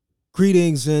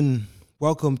Greetings and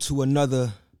welcome to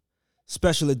another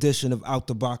special edition of Out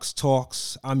the Box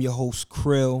Talks. I'm your host,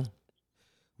 Krill.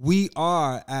 We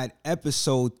are at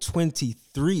episode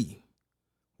 23.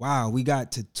 Wow, we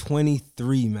got to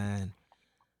 23, man.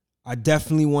 I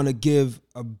definitely want to give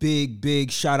a big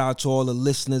shout out to all the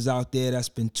listeners out there that's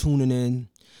been tuning in.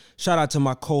 Shout out to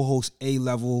my co-host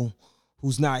A-Level,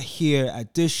 who's not here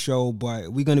at this show,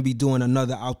 but we're going to be doing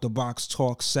another Out the Box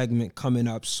Talk segment coming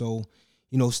up, so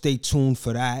stay tuned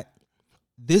for that.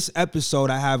 This episode,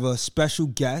 I have a special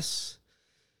guest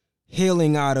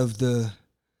hailing out of the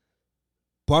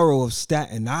borough of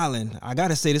Staten Island. I got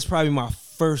to say, this is probably my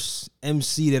first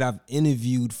MC that I've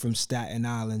interviewed from Staten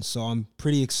Island, so I'm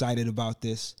pretty excited about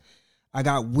this. I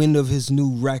got wind of his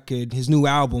new record, his new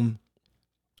album,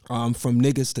 From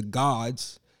Niggas to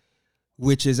Gods,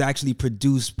 which is actually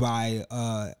produced by,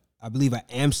 I believe, an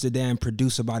Amsterdam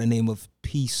producer by the name of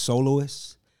P.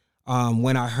 Soloist.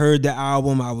 When I heard the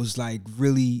album, I was like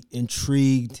really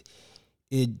intrigued.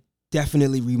 It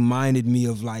definitely reminded me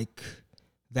of like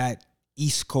that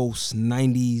East Coast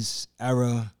 90s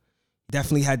era.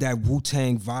 Definitely had that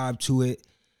Wu-Tang vibe to it.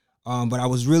 But I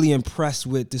was really impressed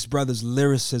with this brother's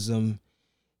lyricism,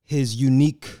 his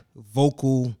unique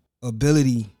vocal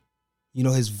ability,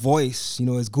 his voice.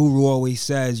 As Guru always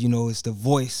says, it's the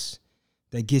voice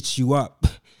that gets you up.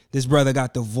 This brother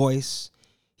got the voice.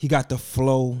 He got the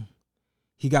flow.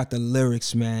 He got the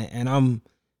lyrics, man, and I'm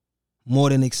more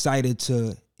than excited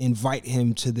to invite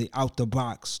him to the Out the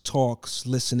Box Talks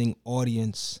listening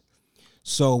audience.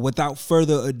 So without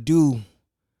further ado,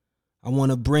 I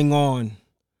want to bring on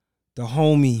the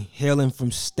homie hailing from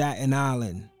Staten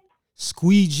Island,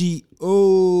 Squeegee.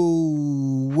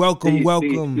 Oh, welcome. Peace.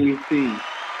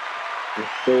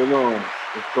 What's going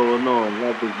on?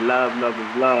 Love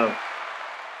is love.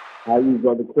 How you,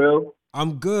 Brother Krill?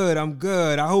 I'm good.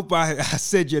 I hope I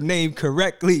said your name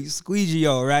correctly.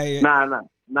 Squeegee-O, right?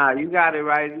 Nah, you got it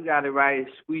right.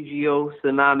 It's Squeegee-O,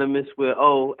 synonymous with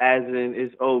O, as in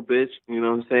it's O, bitch. You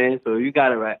know what I'm saying? So you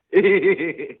got it right.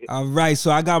 All right,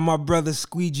 so I got my brother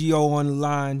Squeegee-O on the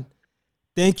line.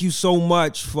 Thank you so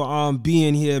much for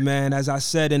being here, man. As I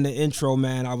said in the intro,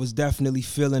 man, I was definitely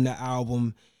feeling the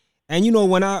album. And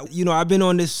when I've been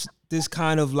on this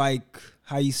kind of like,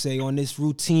 how you say, on this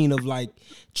routine of like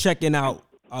checking out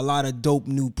a lot of dope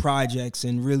new projects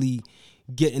and really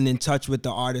getting in touch with the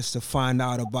artists to find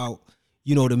out about,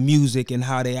 the music and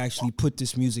how they actually put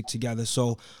this music together.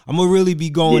 So I'm going to really be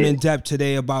going in depth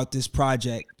today about this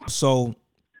project. So,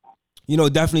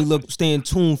 definitely stay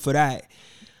tuned for that.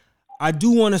 I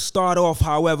do want to start off,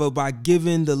 however, by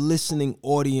giving the listening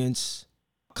audience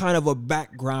kind of a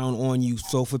background on you.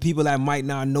 So for people that might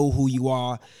not know who you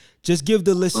are, just give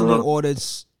the listening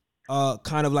audience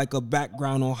kind of like a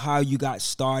background on how you got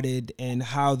started and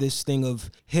how this thing of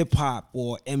hip hop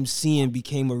or MCing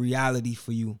became a reality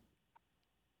for you.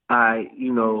 I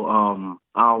don't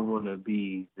want to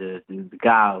be the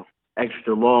guy of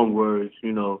extra long words,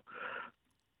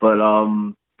 but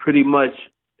pretty much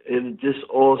it just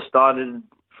all started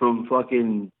from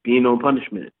fucking being on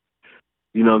punishment.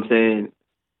 You know what I'm saying?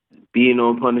 Being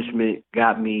on punishment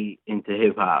got me into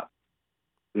hip hop.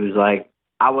 It was like,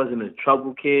 I wasn't a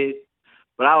trouble kid,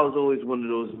 but I was always one of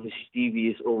those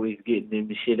mischievous, always getting in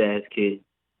the shit-ass kids.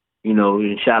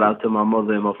 And shout out to my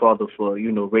mother and my father for,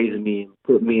 raising me and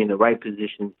putting me in the right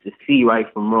position to see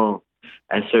right from wrong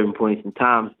at certain points in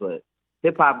times. But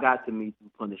hip-hop got to me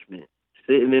through punishment.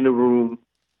 Sitting in a room,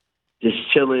 just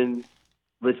chilling,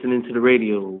 listening to the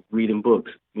radio, reading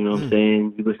books. You know what I'm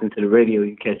saying? You listen to the radio,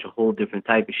 you catch a whole different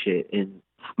type of shit. And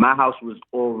my house was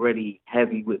already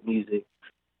heavy with music.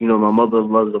 My mother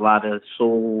loves a lot of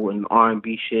soul and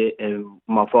R&B shit, and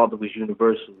my father was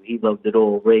universal. He loved it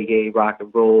all: reggae, rock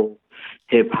and roll,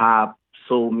 hip hop,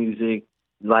 soul music.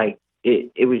 Like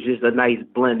it was just a nice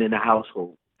blend in the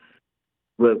household.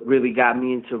 What really got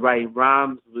me into writing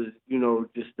rhymes was,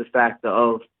 just the factor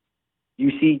of,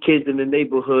 you see kids in the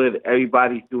neighborhood,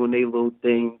 everybody's doing their little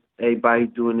thing, everybody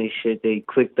doing their shit, they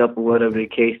clicked up or whatever the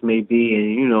case may be,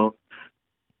 and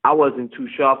I wasn't too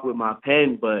sharp with my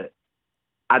pen, but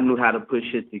I knew how to put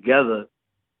shit together,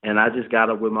 and I just got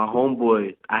up with my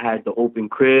homeboys. I had the open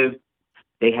crib.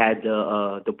 They had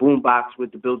the boom box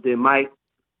with the built-in mic.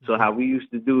 So how we used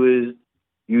to do is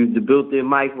use the built-in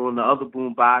mic on the other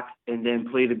boom box and then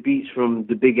play the beats from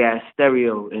the big-ass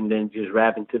stereo and then just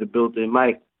rap into the built-in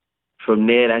mic. From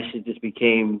there, that shit just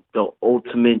became the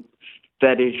ultimate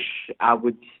fetish, I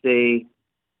would say.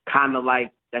 Kind of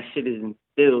like that shit is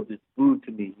instilled, it's glued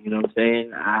to me, you know what I'm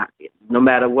saying? No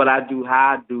matter what I do,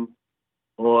 how I do,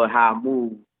 or how I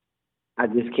move, I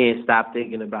just can't stop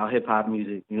thinking about hip-hop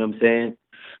music, you know what I'm saying?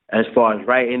 as far as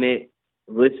writing it,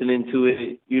 listening to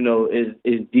it,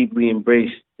 is deeply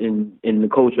embraced in the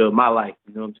culture of my life.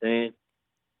 You know what I'm saying?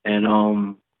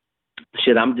 And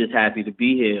shit, I'm just happy to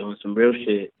be here on some real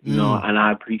shit, and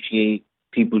I appreciate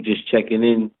people just checking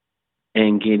in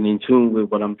and getting in tune with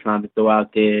what I'm trying to throw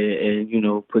out there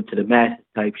and, put to the masses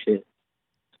type shit.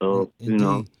 So,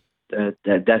 Indeed.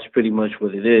 That's pretty much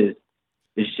what it is.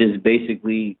 It's just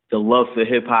basically the love for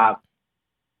hip hop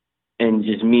and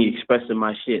just me expressing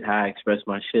my shit, how I express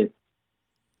my shit.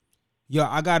 Yo,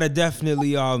 I gotta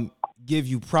definitely give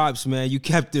you props, man. You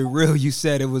kept it real. You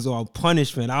said it was on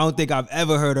Punishment. I don't think I've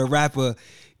ever heard a rapper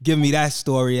give me that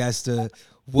story as to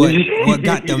what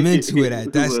got them into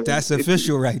it. That's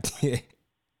official right there.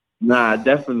 Nah,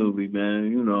 definitely,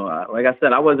 man. Like I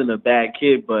said, I wasn't a bad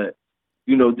kid, but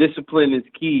discipline is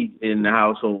key in the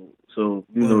household. So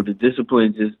the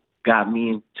discipline just got me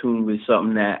in tune with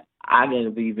something that I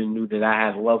never even knew that I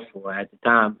had love for. At the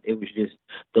time, it was just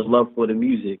the love for the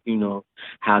music,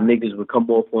 how niggas would come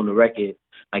off on the record.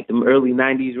 Like them early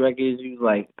 90s records,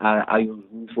 I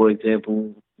use, for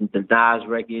example, the Nas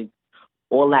record,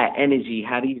 all that energy,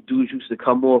 how these dudes used to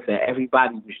come off and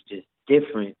everybody was just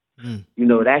different.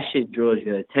 That shit draws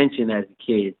your attention as a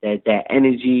kid. That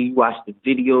energy, you watch the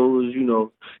videos,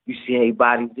 you see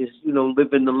everybody just,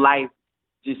 living the life,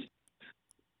 just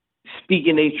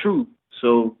speaking their truth.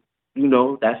 So,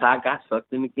 that's how I got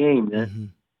sucked in the game, man. Mm-hmm.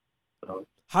 So.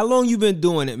 How long you been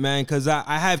doing it, man? Because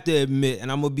I have to admit,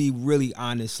 and I'm going to be really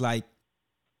honest, like,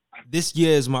 this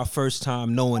year is my first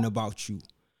time knowing about you.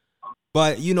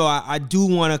 But, I do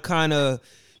want to kind of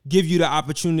give you the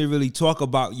opportunity to really talk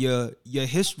about your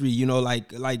history,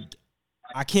 like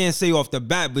I can't say off the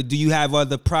bat, but do you have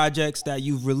other projects that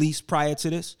you've released prior to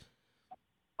this?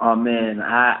 Oh, man,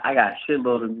 I got a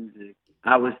shitload of music.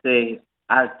 I would say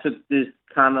I took this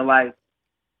kind of like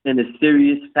in a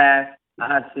serious path,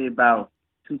 I'd say about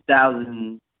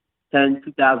 2010,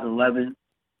 2011.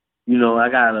 I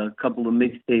got a couple of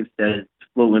mixtapes that's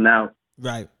floating out.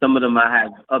 Right. Some of them I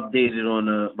have updated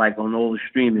on all the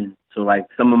streaming. So like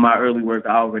some of my early work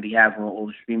I already have on all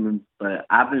the streaming, but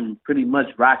I've been pretty much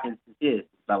rocking since it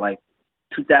about like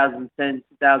 2010,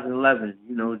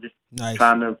 2011. Just nice.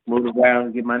 Trying to float around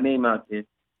and get my name out there.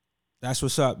 That's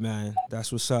what's up, man.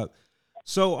 That's what's up.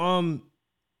 So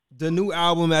the new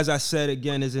album, as I said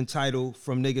again, is entitled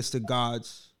From Niggas to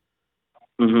Gods.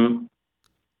 Mm-hmm.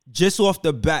 Just off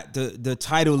the bat, the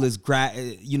title is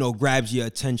grabs your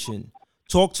attention.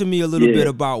 Talk to me a little bit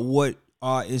about what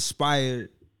inspired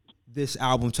this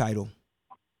album title.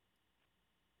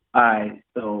 All right,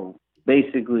 so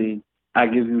basically, I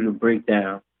give you the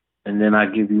breakdown, and then I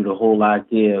give you the whole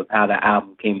idea of how the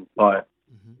album came apart.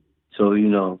 Mm-hmm. So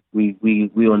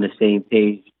we on the same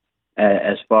page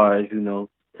as far as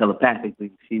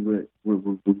telepathically see what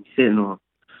we're sitting on.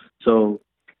 So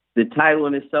the title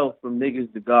in itself, From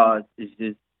Niggas to Gods, is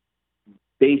just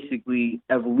basically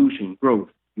evolution, growth.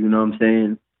 You know what I'm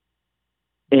saying?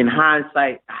 In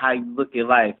hindsight, how you look at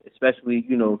life, especially,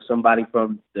 somebody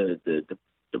from the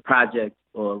project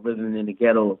or living in the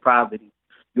ghetto or poverty,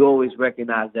 you always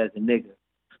recognize as a nigga.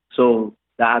 So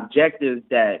the objective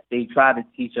that they try to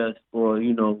teach us or,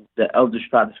 the elders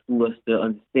try to school us to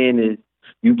understand is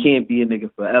you can't be a nigga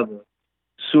forever.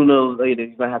 Sooner or later,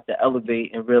 you're going to have to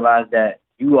elevate and realize that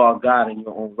you are God in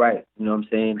your own right. You know what I'm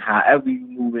saying? However you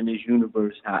move in this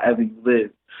universe, however you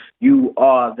live, you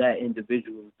are that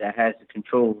individual that has the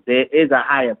control. There is a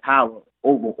higher power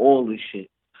over all this shit.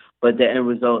 But the end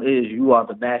result is you are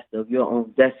the master of your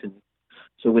own destiny.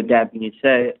 So with that being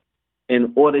said,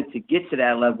 in order to get to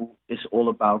that level, it's all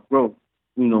about growth,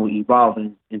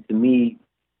 evolving. And to me,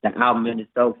 the album in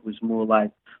itself was more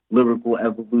like lyrical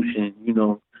evolution.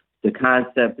 The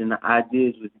concept and the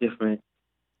ideas was different.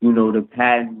 The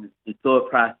pattern, the thought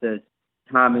process,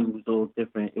 timing was all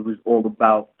different. It was all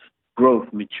about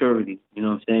growth, maturity. You know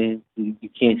what I'm saying? You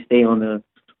can't stay on the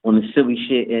silly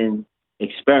shit and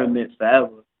experiment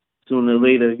forever. Sooner or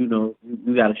later, you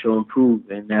got to show and prove.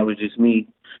 And that was just me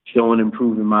showing and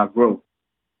proving my growth.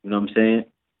 You know what I'm saying?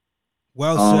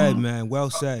 Well said, man. Well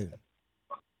said.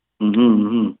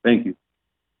 Thank you.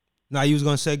 Now you was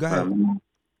gonna say, go ahead.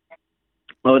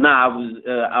 I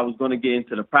was gonna get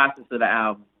into the process of the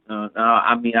album.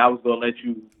 I was gonna let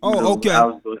you. Okay.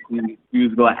 You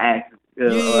was gonna ask.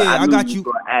 I got you.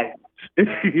 Ask.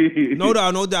 No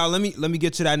doubt. Let me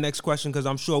get to that next question because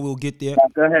I'm sure we'll get there.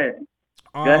 Go ahead.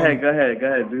 Go ahead.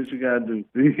 Do what you gotta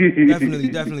do.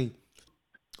 Definitely.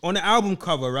 On the album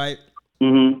cover, right?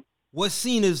 Mm-hmm. What's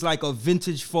seen is like a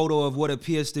vintage photo of what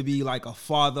appears to be like a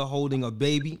father holding a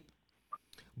baby.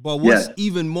 But what's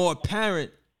even more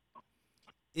apparent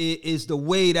is the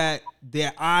way that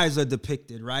their eyes are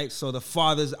depicted, right? So the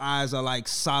father's eyes are like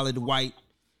solid white,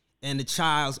 and the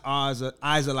child's eyes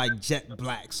are like jet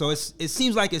black. So it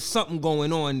seems like it's something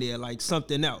going on there, like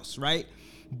something else, right?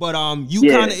 But you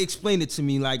Yeah. kind of explained it to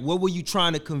me, like what were you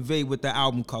trying to convey with the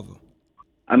album cover?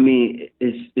 I mean,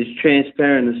 it's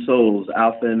transparent of souls,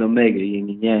 alpha and omega, yin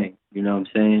and yang. You know what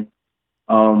I'm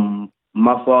saying?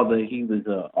 My father, he was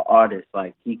a artist.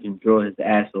 Like, he can draw his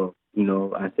ass off. You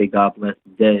know, I say God bless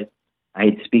the dead. I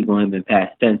hate to speak on him in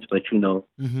past tense, but you know,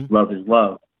 love is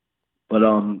love. But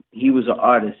he was an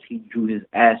artist. He drew his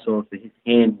ass off, and his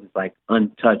hand was like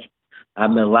untouched. I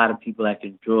met a lot of people that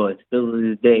can draw. And still to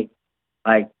this day,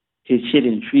 like, his shit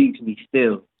intrigues me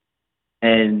still.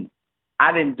 And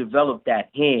I didn't develop that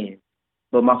hand,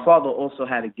 but my father also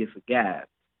had a gift of gab.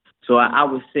 So I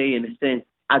would say, in a sense,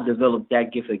 I developed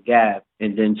that gift of gab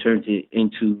and then turned it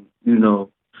into, you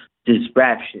know, this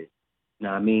rap shit. You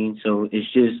know what I mean? So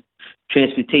it's just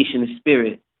transportation of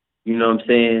spirit. You know what I'm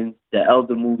saying? The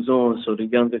elder moves on so the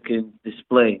younger can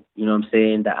display. You know what I'm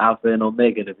saying? The alpha and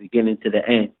omega, the beginning to the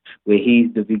end, where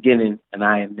he's the beginning and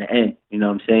I am the end. You know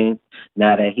what I'm saying?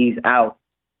 Now that he's out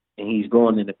and he's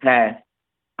gone in the past,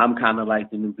 I'm kind of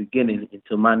like the new beginning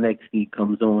until my next seed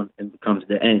comes on and becomes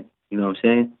the end. You know what I'm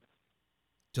saying?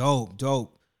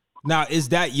 Dope. Now, is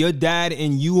that your dad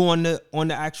and you on the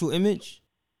actual image?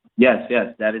 Yes,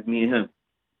 that is me and him.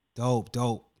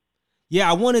 Dope. Yeah,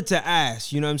 I wanted to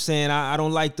ask, you know what I'm saying? I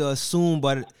don't like to assume,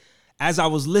 but as I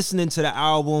was listening to the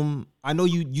album, I know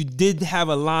you did have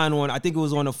a line on, I think it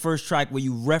was on the first track where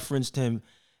you referenced him,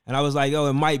 and I was like, oh,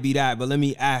 it might be that, but let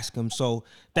me ask him. So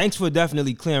thanks for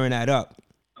definitely clearing that up.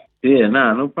 Yeah,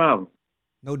 no problem.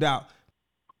 No doubt.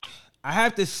 I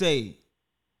have to say,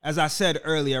 as I said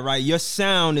earlier, right, your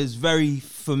sound is very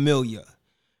familiar,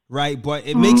 right? But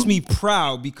it makes me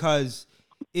proud because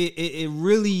it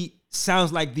really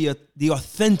sounds like the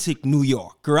authentic New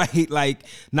York, right? Like,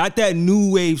 not that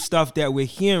new wave stuff that we're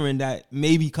hearing that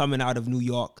may be coming out of New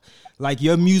York. Like,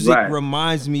 your music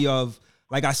reminds me of,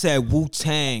 like I said,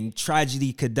 Wu-Tang,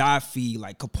 Tragedy, Gaddafi,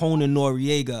 like Capone and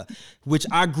Noriega, which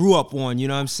I grew up on, you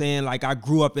know what I'm saying? Like, I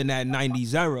grew up in that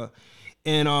 90s era.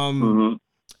 And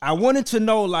I wanted to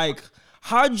know, like,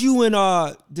 how'd you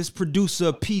and this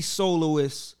producer, P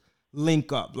Soloist,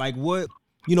 link up? Like, what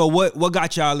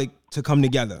got y'all like to come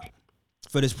together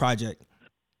for this project?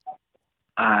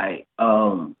 I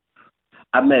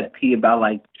met P about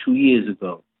like 2 years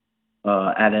ago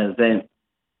at an event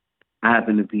I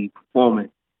happened to be performing,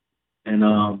 and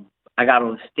I got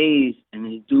on stage, and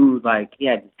this dude, like, he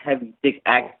had this heavy, thick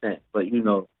accent, but you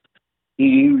know,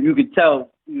 you could tell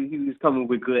he was coming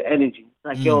with good energy.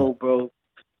 Like, yo, bro,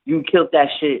 you killed that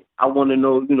shit. I want to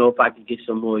know, you know, if I could get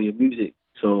some more of your music.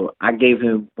 So I gave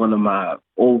him one of my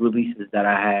old releases that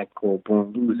I had called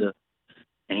Born Loser,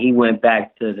 and he went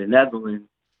back to the Netherlands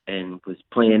and was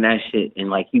playing that shit, and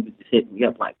like, he was just hitting me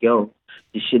up like, yo,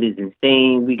 this shit is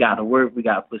insane. We gotta work. We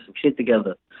gotta put some shit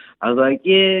together. I was like,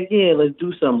 yeah, let's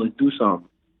do something.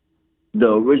 The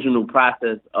original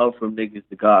process of From Niggas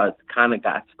to Gods kind of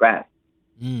got scrapped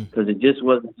because it just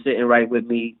wasn't sitting right with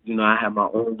me. You know, I had my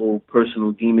own little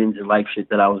personal demons and life shit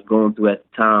that I was going through at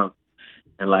the time.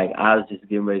 And like, I was just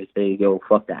getting ready to say, yo,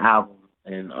 fuck the album.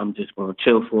 And I'm just going to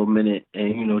chill for a minute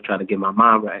and, you know, try to get my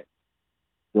mind right.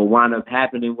 What wound up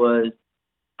happening was,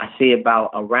 I say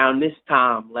about around this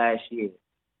time last year,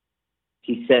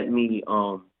 he sent me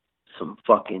some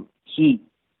fucking heat.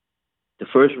 The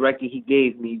first record he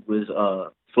gave me was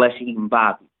Flesh Eating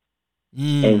Bobby.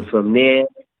 And from there,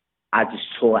 I just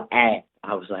tore ass.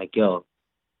 I was like, yo,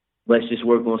 let's just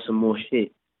work on some more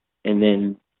shit. And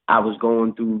then I was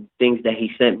going through things that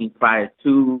he sent me prior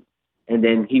to, and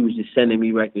then he was just sending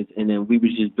me records, and then we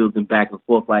was just building back and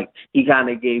forth. Like, he kind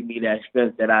of gave me that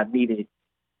strength that I needed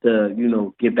to, you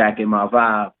know, get back in my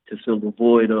vibe, to fill the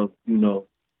void of, you know,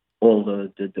 all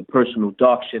the personal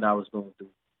dark shit I was going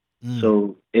through.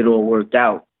 So it all worked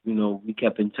out. You know, we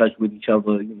kept in touch with each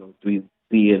other, you know, via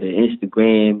the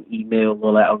Instagram, email,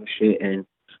 all that other shit, and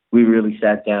we really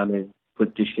sat down and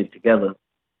put this shit together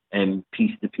and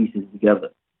pieced the pieces together.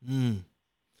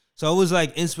 So it was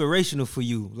like inspirational for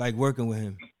you, like working with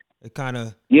him. It kind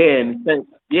of in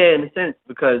a sense,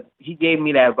 because he gave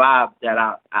me that vibe that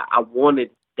I wanted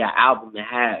that album to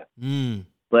have,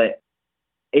 but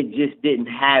it just didn't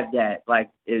have that. Like,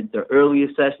 in the earlier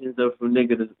sessions of From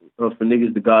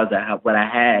Niggas to Gods, what I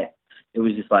had, it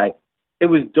was just like, it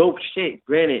was dope shit,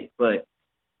 granted, but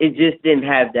it just didn't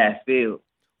have that feel.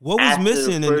 What was After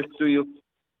missing? The first three or,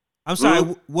 I'm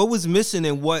sorry. What was missing,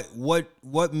 and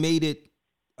what made it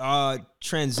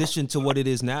transition to what it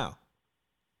is now?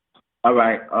 All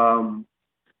right.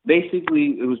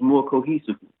 basically it was more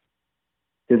cohesive.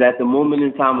 Because at the moment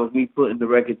in time of me putting the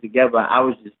record together, I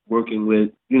was just working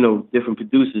with, different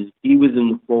producers. He was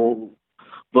in the fold,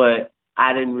 but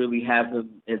I didn't really have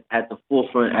him at the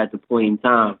forefront at the point in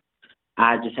time.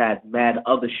 I just had mad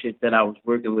other shit that I was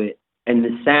working with. And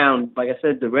the sound, like I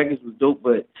said, the records was dope,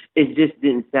 but it just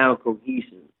didn't sound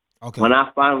cohesive. Okay. When I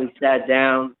finally sat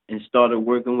down and started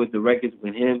working with the records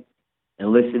with him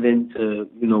and listening to,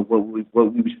 what we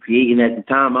was creating at the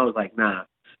time, I was like, nah,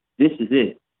 this is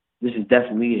it. This is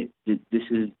definitely it. This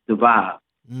is the vibe.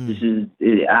 This is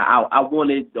it. I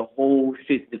wanted the whole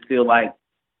shit to feel like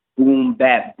boom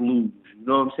bap blues. You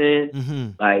know what I'm saying? Mm-hmm.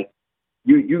 Like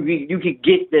you could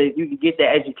get the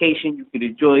education, you could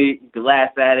enjoy it, you could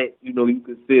laugh at it, you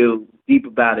could feel deep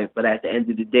about it, but at the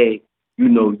end of the day,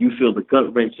 you feel the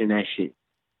gut wrench in that shit.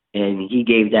 And he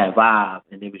gave that vibe,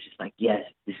 and it was just like, yes,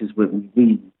 this is what we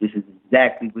need. This is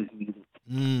exactly what we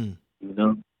need.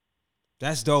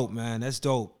 That's dope, man. That's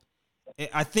dope.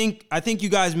 I think you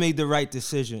guys made the right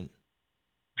decision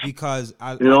because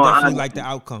I definitely like the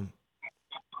outcome.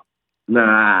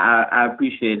 Nah, I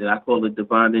appreciate it. I call it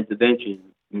divine intervention.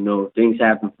 Things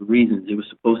happen for reasons. It was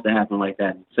supposed to happen like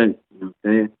that in a sense. You know what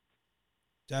I'm saying?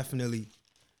 Definitely.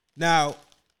 Now,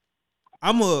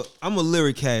 I'm a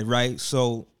lyric head, right?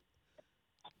 So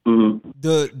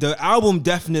the album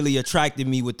definitely attracted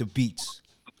me with the beats,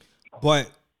 but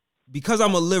because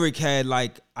I'm a lyric head,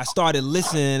 like I started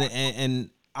listening and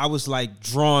I was like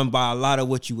drawn by a lot of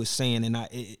what you were saying, and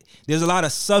there's a lot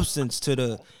of substance to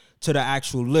the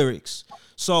actual lyrics.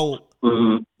 So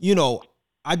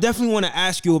I definitely want to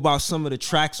ask you about some of the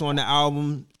tracks on the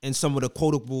album and some of the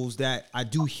quotables that I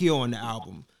do hear on the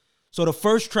album. So the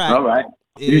first track, all right,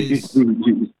 is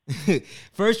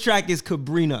first track is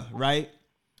Cabrina, right?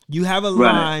 You have a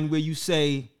line where you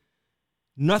say,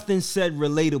 "Nothing said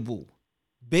relatable.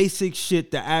 Basic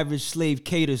shit the average slave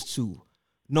caters to.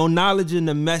 No knowledge in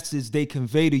the message they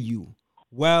convey to you.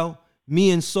 Well,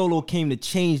 me and Solo came to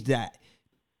change that.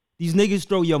 These niggas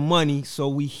throw your money, so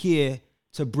we here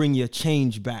to bring your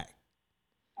change back."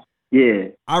 Yeah.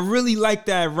 I really like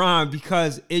that rhyme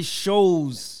because it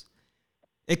shows,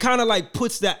 it kind of like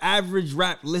puts the average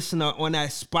rap listener on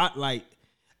that spotlight,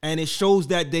 and it shows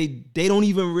that they don't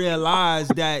even realize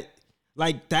that,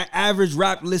 like, that average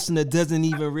rap listener doesn't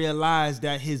even realize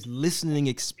that his listening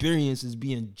experience is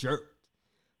being jerked.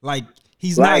 Like,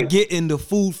 he's not getting the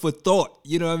food for thought.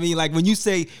 You know what I mean? Like, when you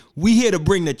say, we here to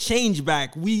bring the change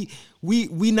back, we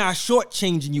not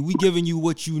shortchanging you. We giving you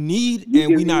what you need,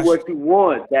 and we not what you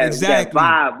want. That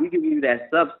vibe. We give you that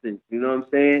substance. You know what I'm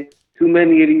saying? Too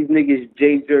many of these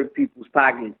niggas jerk people's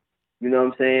pockets. You know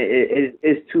what I'm saying?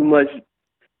 It's too much.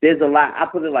 There's a lot. I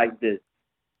put it like this.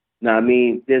 Now, I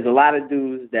mean, there's a lot of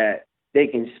dudes that they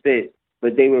can spit,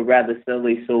 but they would rather sell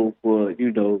their soul for,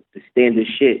 the standard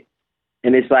shit.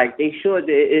 And it's like,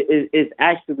 it's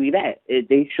actually that.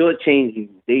 They shortchange you.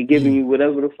 They giving you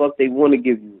whatever the fuck they want to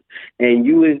give you. And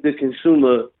you as the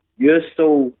consumer, you're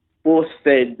so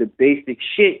force-fed the basic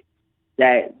shit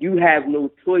that you have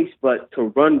no choice but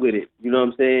to run with it. You know what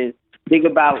I'm saying? Think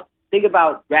about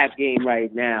rap game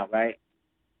right now, right?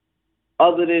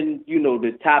 Other than,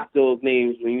 the top dog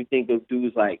names, when you think of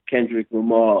dudes like Kendrick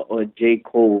Lamar or J.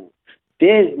 Cole,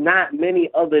 there's not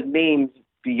many other names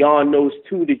beyond those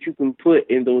two that you can put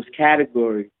in those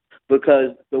categories,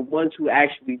 because the ones who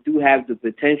actually do have the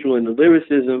potential and the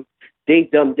lyricism, they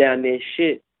dumb down their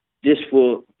shit just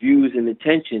for views and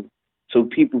attention so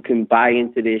people can buy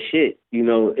into their shit.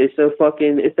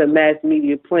 It's a mass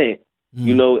media plant.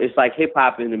 It's like hip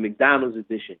hop in the McDonald's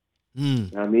edition. You know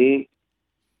what I mean?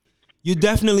 You're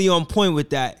definitely on point with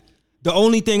that. The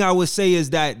only thing I would say is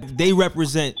that they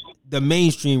represent the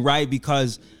mainstream, right?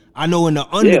 Because I know in the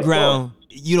underground,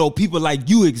 people like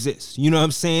you exist. You know what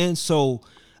I'm saying? So,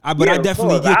 I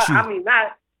definitely get you. I mean,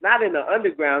 not in the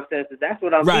underground sense. That's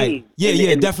what I mean.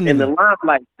 Yeah, definitely. In the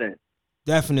limelight sense.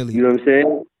 Definitely. You know what I'm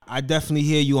saying? I definitely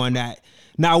hear you on that.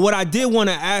 Now, what I did want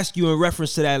to ask you in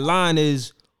reference to that line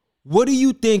is, what do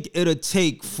you think it'll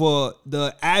take for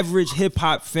the average hip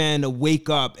hop fan to wake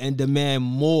up and demand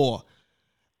more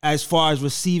as far as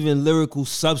receiving lyrical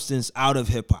substance out of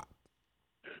hip hop?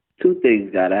 Two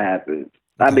things gotta happen.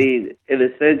 Okay. I mean, in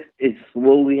a sense, it's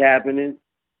slowly happening,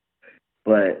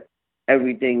 but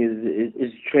everything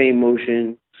is train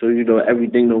motion, so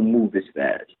everything don't move as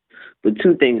fast. But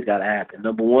two things gotta happen.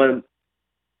 Number one,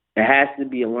 there has to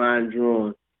be a line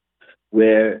drawn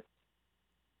where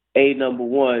number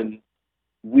one,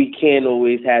 we can't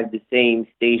always have the same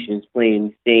stations playing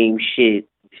the same shit,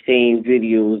 same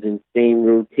videos and same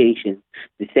rotation,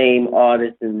 the same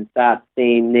artists and the top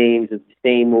same names of the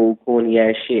same old corny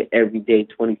ass shit every day,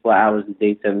 24 hours a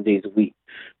day, 7 days a week.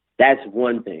 That's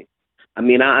one thing. I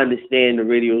mean, I understand the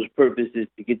radio's purpose is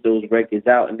to get those records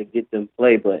out and to get them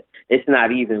played, but it's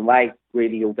not even like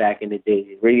radio back in the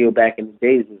days. Radio back in the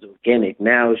days was organic.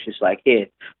 Now it's just like, here,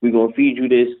 we're going to feed you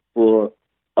this for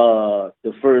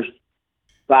the first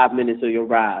 5 minutes of your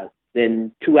ride.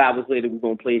 Then 2 hours later, we're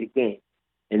going to play it again.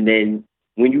 And then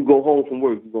when you go home from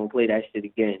work, you're going to play that shit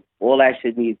again. All that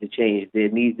shit needs to change. There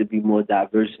needs to be more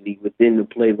diversity within the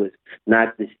playlist,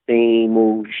 not the same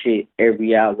old shit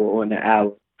every hour on the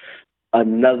hour.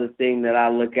 Another thing that I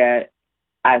look at,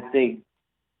 I think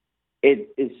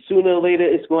it's sooner or later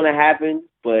it's going to happen,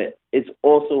 but it's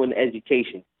also an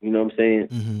education. You know what I'm saying?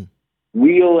 Mm-hmm.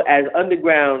 We are, as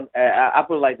underground, I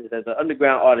put it like this, as an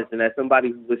underground artist and as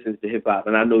somebody who listens to hip-hop,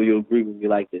 and I know you'll agree with me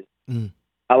like this,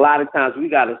 a lot of times we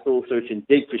got to soul search and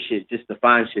dig for shit just to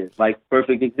find shit. Like,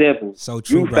 perfect example. So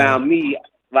true, you found me,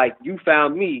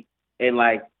 and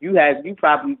like you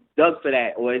probably dug for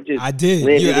that, or it just I did.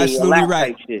 landed You're in your absolutely lap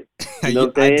right. type shit. You know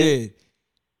what I'm I saying? did.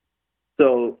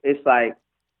 So it's like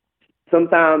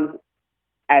sometimes,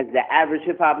 as the average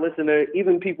hip hop listener,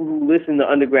 even people who listen to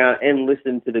underground and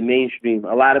listen to the mainstream,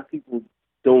 a lot of people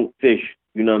don't fish.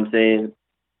 You know what I'm saying?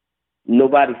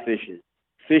 Nobody fishes.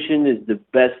 Fishing is the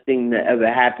best thing that ever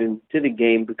happened to the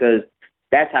game because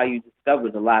that's how you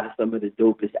discovered a lot of some of the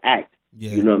dopest acts.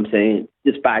 Yeah. You know what I'm saying?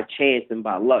 Just by chance and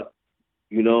by luck.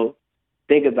 You know?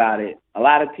 Think about it. A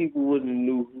lot of people wouldn't have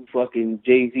knew who fucking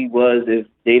Jay-Z was if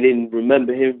they didn't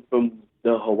remember him from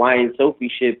the Hawaiian Sophie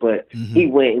shit, but he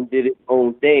went and did his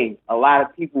own thing. A lot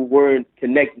of people weren't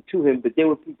connected to him, but there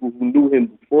were people who knew him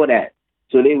before that.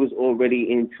 So they was already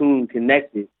in tune,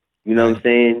 connected. You know what I'm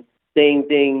saying? Same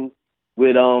thing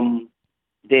with,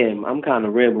 damn, I'm kind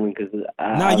of rambling because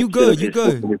Nah, you good, you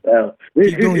good.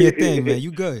 Keep doing your thing, man,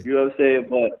 you good. You know what I'm saying?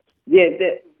 But yeah,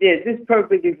 this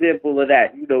perfect example of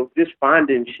that. You know, just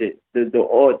finding shit, the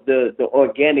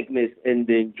organicness and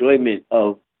the enjoyment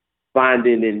of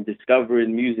finding and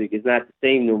discovering music is not the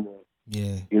same no more.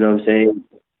 Yeah. You know what I'm saying?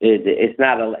 It's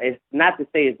not to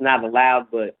say it's not allowed,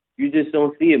 but you just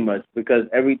don't see it much because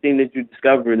everything that you're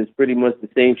discovering is pretty much the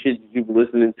same shit that you've been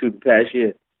listening to the past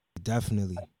year.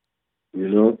 Definitely. You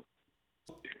know?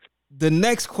 The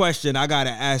next question I gotta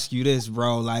ask you this,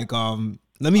 bro. Like,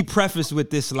 let me preface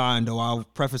with this line though. I'll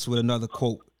preface with another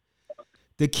quote.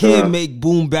 The kid make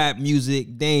boom bap music,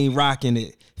 they ain't rocking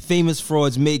it. Famous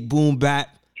frauds make boom bap,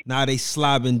 now they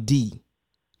slobbing D.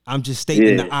 I'm just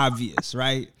stating the obvious,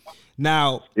 right?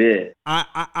 Now,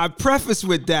 I preface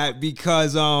with that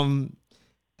because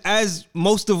as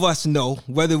most of us know,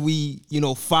 whether we,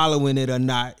 following it or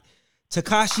not,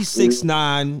 Tekashi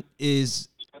 6ix9ine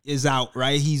is out,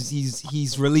 right?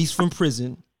 He's released from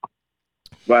prison.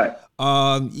 Right.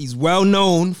 He's well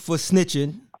known for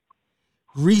snitching.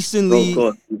 Recently,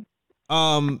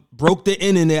 broke the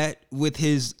internet with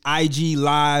his IG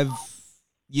Live,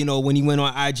 when he went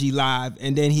on IG Live.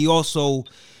 And then he also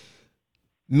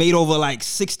made over like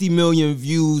 60 million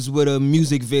views with a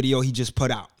music video he just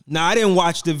put out. Now, I didn't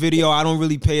watch the video. I don't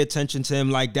really pay attention to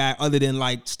him like that other than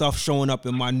like stuff showing up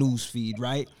in my news feed,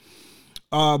 right?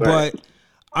 But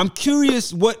I'm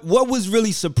curious what was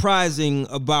really surprising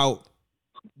about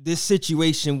this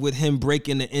situation with him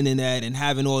breaking the internet and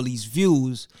having all these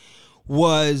views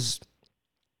was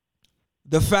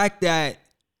the fact that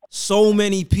so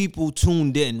many people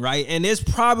tuned in, right? And there's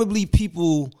probably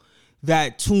people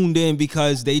that tuned in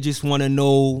because they just want to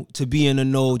know, to be in the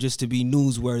know, just to be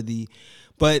newsworthy.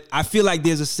 But I feel like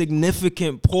there's a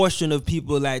significant portion of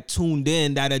people that tuned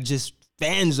in that are just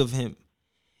fans of him.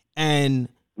 And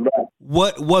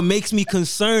what makes me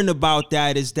concerned about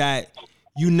that is that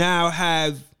you now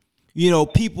have,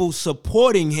 people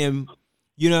supporting him,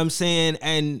 you know what I'm saying?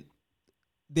 And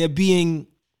they're being,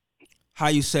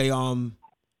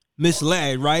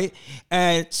 misled, right?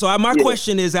 And so my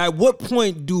question is, at what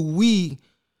point do we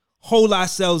hold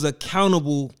ourselves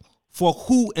accountable for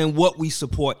who and what we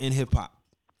support in hip hop?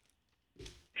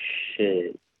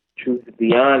 Shit. Truth to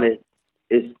be honest,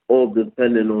 it's all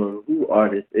dependent on who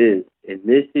artist is. In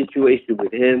this situation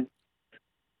with him,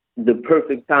 the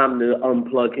perfect time to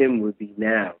unplug him would be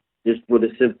now. Just for the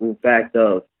simple fact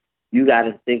of, you got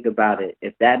to think about it.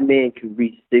 If that man can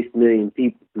reach 6 million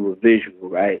people through a visual,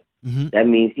 right? Mm-hmm. That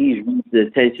means he's reached the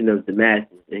attention of the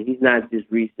masses, and he's not just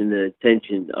reaching the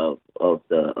attention of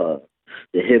the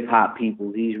hip hop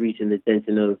people. He's reaching the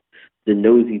attention of the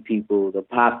nosy people, the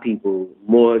pop people,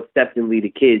 more acceptingly the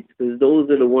kids, because those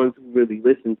are the ones who really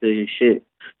listen to his shit.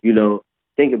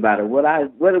 Think about it.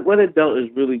 What adult is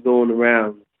really going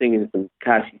around singing some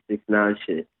Kashi 6ix9ine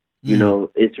shit. You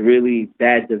know, it's really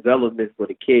bad development for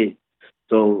the kids.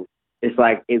 So it's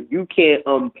like if you can't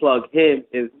unplug him,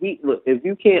 if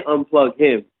you can't unplug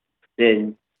him,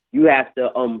 then you have to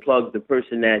unplug the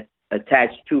person that's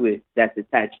attached to it, that's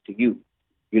attached to you.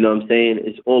 You know what I'm saying?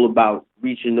 It's all about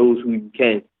reaching those who you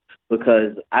can.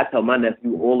 Because I tell my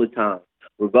nephew all the time,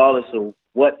 regardless of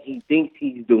what he thinks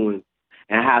he's doing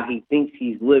and how he thinks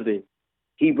he's living,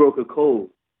 he broke a code.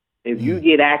 If you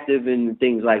get active in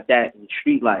things like that in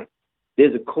street life,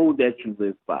 there's a code that you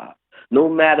live by. No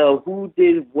matter who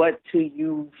did what to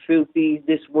you, filthy,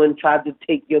 this one tried to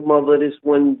take your mother, this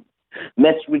one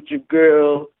messed with your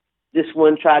girl, this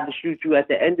one tried to shoot you. At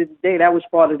the end of the day, that was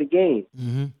part of the game,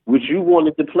 which you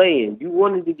wanted to play in. You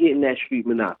wanted to get in that street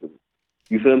monopoly.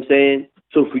 You feel what I'm saying?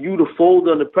 So for you to fold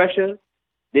under pressure,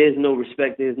 there's no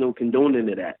respect, there's no condoning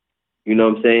of that. You know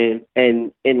what I'm saying?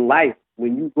 And in life,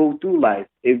 when you go through life,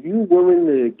 if you're willing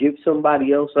to give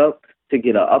somebody else up to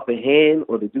get an upper hand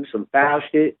or to do some foul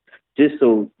shit just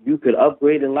so you could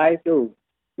upgrade in life, yo,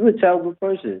 you're a terrible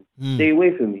person. Stay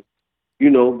away from me. You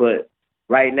know, but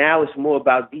right now it's more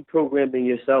about deprogramming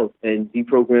yourself and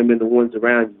deprogramming the ones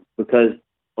around you because,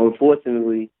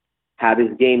 unfortunately, how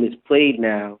this game is played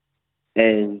now,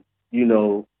 and, you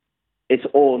know, it's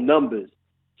all numbers.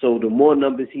 So the more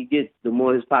numbers he gets, the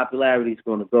more his popularity is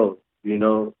going to go, you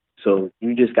know. So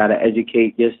you just got to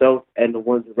educate yourself and the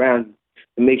ones around you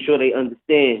and make sure they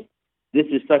understand this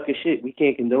is sucker shit. We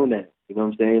can't condone that. You know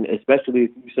what I'm saying? Especially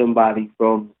if you're somebody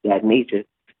from that nature.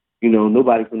 You know,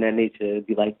 nobody from that nature would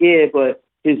be like, yeah, but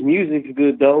his music's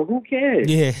good, though. Who cares?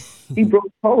 Yeah. He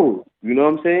broke code. You know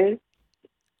what I'm saying?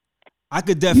 I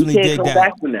could definitely dig that.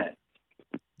 Back from that.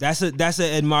 That's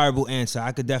an admirable answer.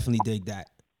 I could definitely dig that.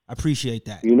 I appreciate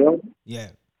that. You know? Yeah.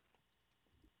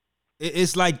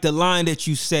 It's like the line that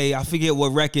you say. I forget what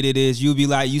record it is. You'll be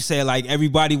like, you say like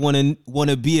everybody wanna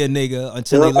be a nigga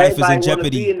until their life is in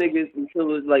jeopardy. Everybody wanna be a nigga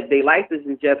until it's like their life is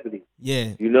in jeopardy.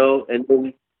 Yeah. You know, and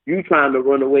then you trying to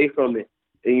run away from it,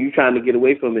 and you trying to get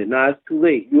away from it. Nah, it's too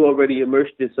late. You already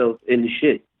immersed yourself in the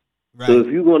shit. Right. So if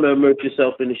you're gonna immerse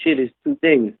yourself in the shit, it's two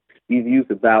things. Either you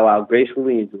could bow out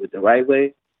gracefully and do it the right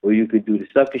way, or you could do the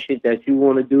sucker shit that you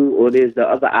want to do, or there's the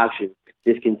other option.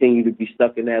 Just continue to be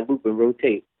stuck in that loop and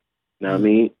rotate. You know what I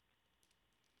mean?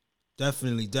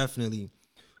 Definitely.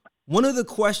 One of the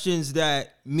questions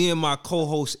that me and my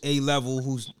co-host A-Level,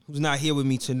 who's not here with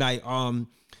me tonight,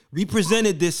 we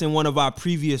presented this in one of our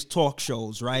previous talk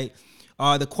shows, right?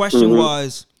 The question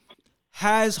was,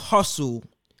 has hustle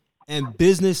and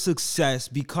business success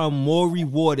become more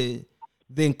rewarded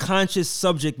than conscious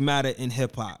subject matter in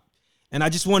hip-hop? And I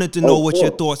just wanted to know what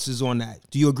your thoughts is on that.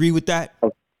 Do you agree with that?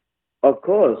 Of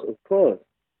course.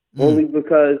 Only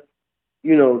because,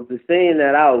 you know, the saying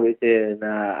that I always say, and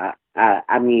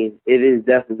I mean, it is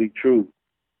definitely true.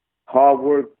 Hard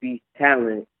work beats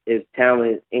talent if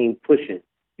talent ain't pushing.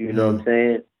 You know what I'm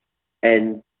saying?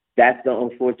 And that's the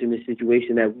unfortunate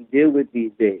situation that we deal with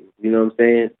these days. You know what I'm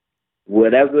saying?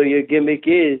 Whatever your gimmick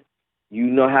is, you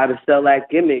know how to sell that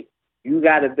gimmick. You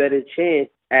got a better chance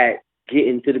at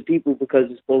getting to the people because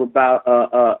it's all about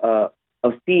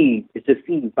a feed. It's a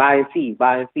feed. Buy and feed.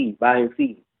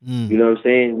 You know what I'm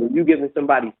saying? When you giving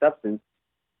somebody substance,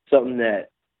 something that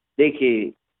they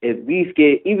can at least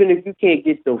get, even if you can't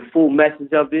get the full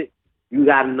message of it, you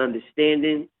got an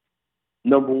understanding.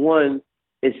 Number one,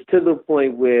 it's to the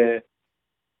point where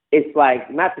it's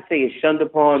like, not to say it's shunned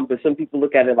upon, but some people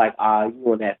look at it like, you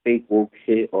on that fake woke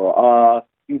shit, or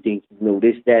you think you know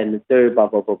this, that, and the third, blah,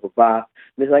 blah, blah, blah, blah. And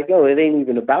it's like, yo, it ain't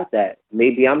even about that.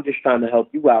 Maybe I'm just trying to help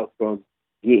you out from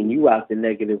getting you out the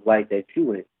negative light that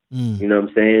you in. You know what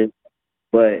I'm saying?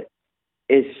 But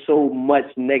it's so much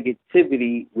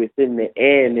negativity within the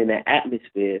air and in the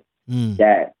atmosphere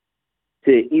that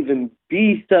to even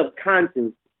be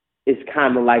subconscious is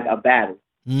kind of like a battle.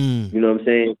 You know what I'm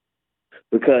saying?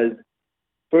 Because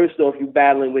first off, you're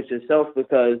battling with yourself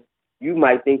because you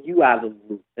might think you out of the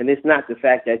loop. And it's not the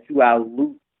fact that you out of the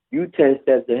loop. You 10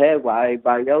 steps ahead while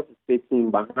everybody else is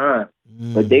 15 behind.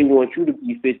 But they want you to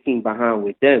be 15 behind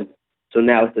with them. So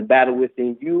now it's a battle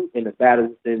within you and a battle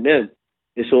within them.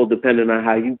 It's all dependent on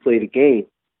how you play the game.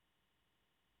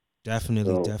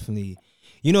 Definitely.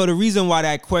 You know, the reason why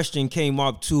that question came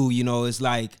up too, you know, is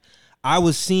like I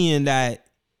was seeing that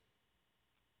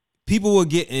people were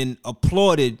getting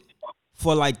applauded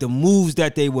for like the moves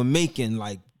that they were making,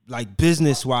 like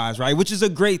business wise, right? Which is a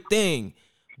great thing.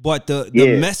 But the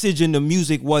message in the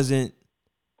music wasn't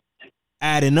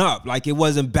adding up. Like it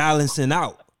wasn't balancing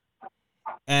out.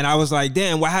 And I was like,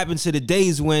 damn, what happened to the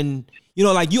days when, you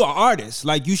know, like you're an artist,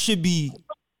 like you should be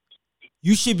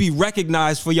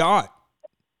recognized for your art.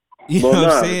 You Well, know what I'm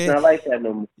no, it's saying? not like that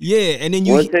no more. Yeah, and then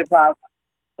Once hip hop,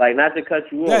 like, not to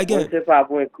cut you off, yeah. once hip hop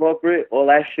went corporate, all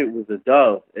that shit was a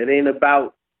dub. It ain't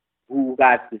about who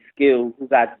got the skill, who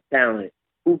got the talent,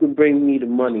 who can bring me the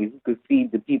money, who could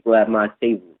feed the people at my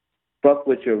table. Fuck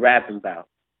what you're rapping about.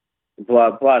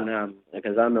 Blah, blah, now,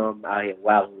 because I know I'm out here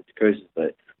wilding with the curses,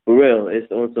 but for real,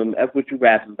 it's on some F what you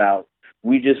rapping about.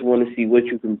 We just want to see what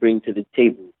you can bring to the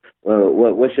table.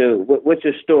 What's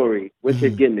your story? What's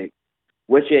your gimmick?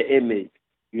 What's your image?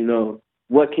 You know,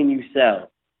 what can you sell?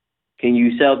 Can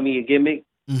you sell me a gimmick?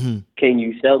 Mm-hmm. Can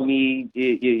you sell me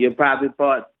your private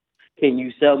parts? Can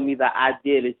you sell me the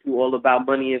idea that you all about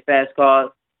money and fast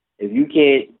cars? If you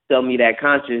can't sell me that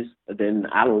conscience, then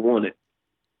I don't want it.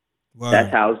 Word.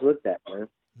 That's how it's looked at,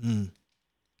 man.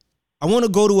 I want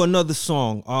to go to another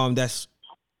song. That's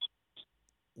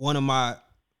one of my.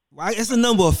 It's a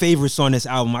number of favorites on this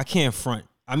album. I can't front.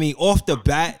 I mean, off the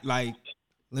bat, like,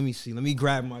 let me see. Let me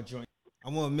grab my joint. I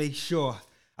want to make sure.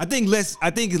 I think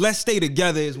Let's Stay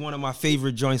Together is one of my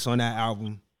favorite joints on that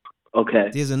album. Okay.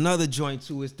 There's another joint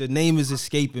too. The name is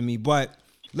escaping me, but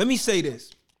let me say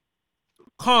this.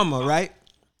 Karma, right?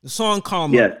 The song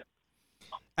Karma. Yes.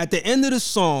 At the end of the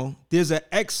song, there's an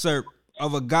excerpt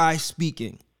of a guy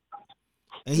speaking.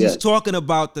 And he's talking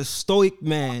about the stoic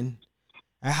man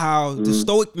and how the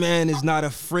stoic man is not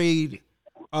afraid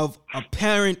of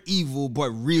apparent evil,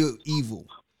 but real evil.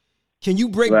 Can you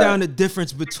break down the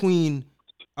difference between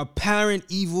apparent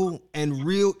evil and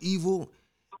real evil?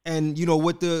 And, you know,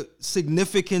 what the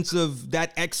significance of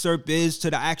that excerpt is to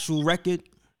the actual record?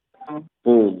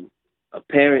 Boom.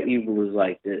 Apparent evil is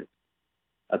like this.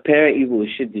 Apparent evil is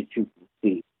shit that you can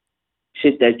see.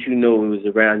 Shit that you know was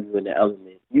around you in the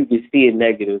element. You can see a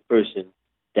negative person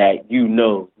that you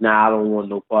know, nah, I don't want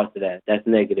no parts of that. That's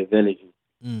negative energy.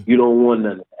 You don't want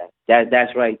none of that.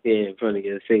 That's right there in front of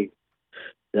your face.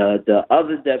 The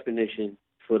other definition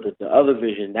for the other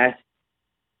vision, that's,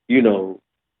 you know,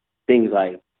 things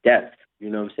like death. You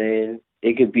know what I'm saying?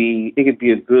 It could be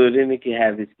a good and it can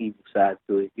have its evil side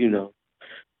to it. You know,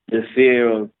 the fear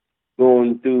of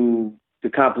going through the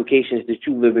complications that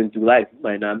you live in through life. You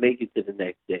might not make it to the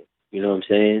next day. You know what I'm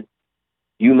saying?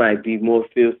 You might be more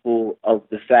fearful of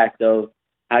the fact of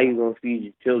how you gonna feed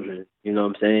your children. You know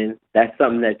what I'm saying? That's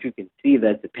something that you can see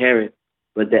that's apparent.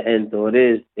 But the end thought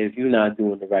is, if you're not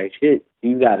doing the right shit,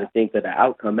 you got to think of the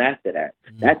outcome after that.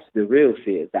 That's the real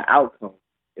fear, the outcome.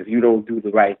 If you don't do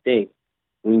the right thing,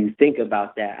 when you think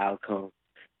about that outcome,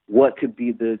 what could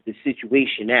be the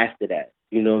situation after that?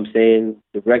 You know what I'm saying?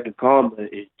 The record Karma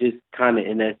is just kind of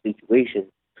in that situation.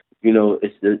 You know,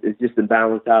 it's just a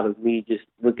balance out of me just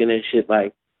looking at shit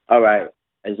like, all right,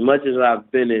 as much as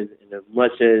I've been in and as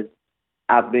much as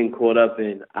I've been caught up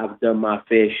in, I've done my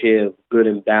fair share of good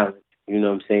and balance. You know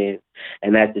what I'm saying?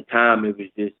 And at the time, it was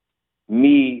just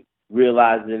me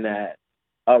realizing that,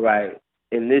 all right,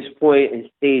 in this point and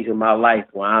stage of my life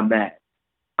where I'm at,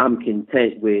 I'm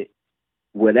content with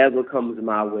whatever comes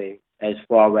my way as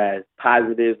far as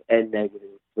positive and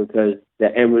negative, because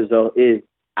the end result is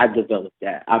I developed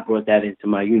that. I brought that into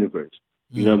my universe.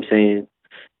 You know what I'm saying?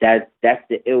 That's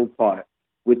the ill part.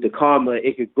 With the Karma,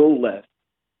 it could go left.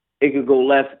 It could go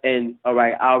left, and all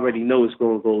right, I already know it's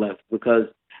going to go left because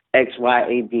X, Y,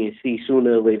 A, B, and C,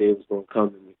 sooner or later it was going to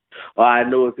come to me. Or I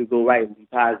know it could go right and be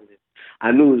positive.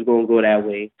 I knew it was going to go that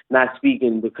way. Not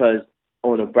speaking because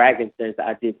on a bragging sense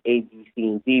I did A, B, C,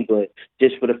 and D, but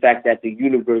just for the fact that the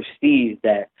universe sees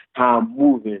that how I'm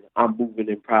moving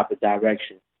in proper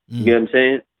direction. You get what I'm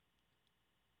saying?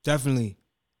 Definitely.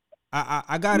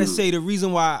 I gotta say, the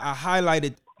reason why I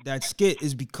highlighted that skit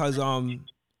is because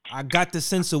I got the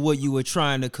sense of what you were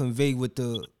trying to convey with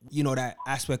the, you know, that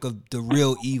aspect of the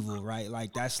real evil, right?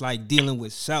 Like, that's like dealing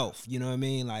with self, you know what I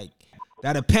mean? Like,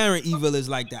 that apparent evil is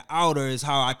like the outer is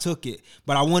how I took it.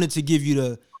 But I wanted to give you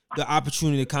the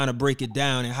opportunity to kind of break it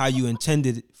down and how you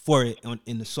intended for it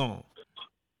in the song.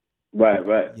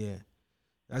 Right. Yeah.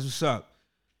 That's what's up.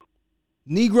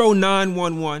 Negro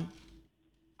 911.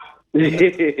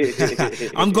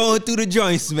 I'm going through the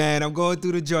joints, man. I'm going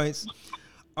through the joints.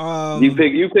 You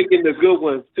picking the good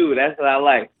ones too. That's what I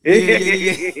like. Yeah.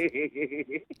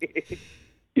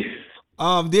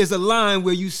 There's a line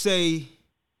where you say,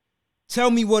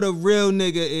 "Tell me what a real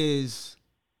nigga is.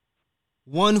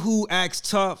 One who acts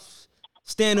tough,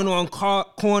 standing on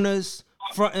corners,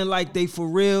 fronting like they for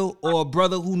real, or a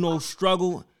brother who knows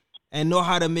struggle and know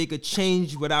how to make a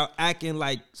change without acting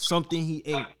like something he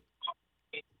ain't."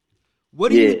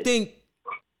 What do you think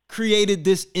created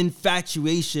this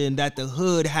infatuation that the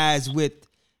hood has with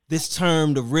this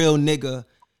term, the real nigga,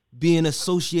 being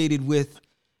associated with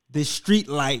this street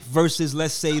life versus,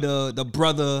 let's say, the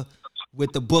brother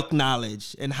with the book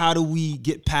knowledge, and how do we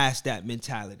get past that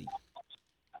mentality?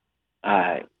 All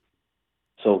right.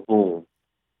 So boom.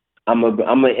 I'm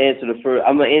gonna answer the first.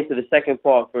 I'm gonna answer the second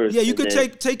part first. Yeah, you could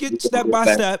take it step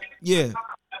by step. Yeah.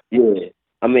 Yeah.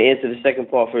 I'm gonna answer the second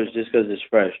part first, just because it's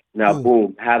fresh. Now,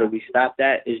 boom. How do we stop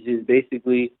that? It's just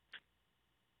basically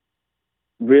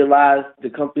realize the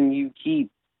company you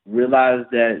keep. Realize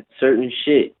that certain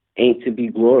shit ain't to be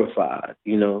glorified.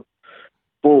 You know.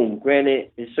 Boom.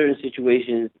 Granted, in certain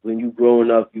situations, when you growing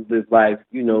up, you live life.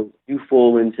 You know, you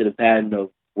fall into the pattern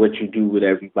of what you do with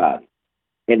everybody.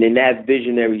 And in that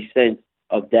visionary sense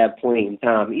of that point in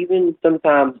time, even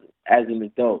sometimes as an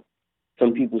adult,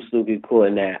 some people still get caught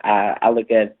in that. I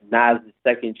look at Nas'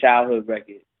 second childhood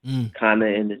record kind of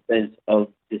in the sense of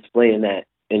displaying that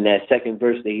in that second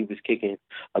verse that he was kicking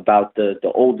about the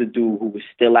older dude who was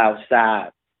still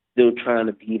outside, still trying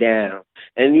to be down.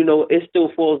 And, you know, it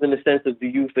still falls in the sense of the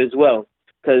youth as well,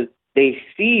 because they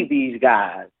see these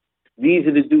guys. These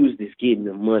are the dudes that's getting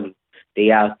the money.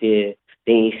 They out there.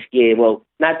 They ain't scared. Well,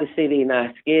 not to say they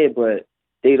not scared, but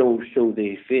they don't show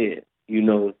their fear. You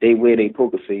know, they wear their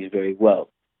poker face very well.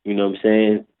 You know what I'm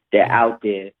saying? They're out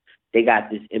there. They got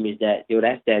this image that, yo,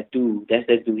 that's that dude. That's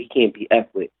that dude. He can't be F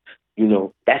with. You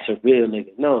know, that's a real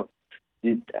nigga. No.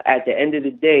 At the end of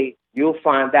the day, you'll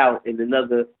find out in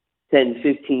another 10,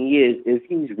 15 years if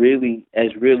he's really as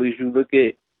real as you look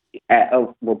at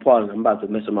well, pardon, I'm about to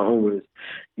mess up my own words.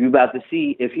 You're about to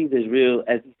see if he's as real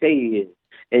as he say he is.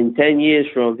 In 10 years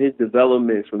from his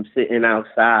development from sitting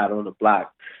outside on the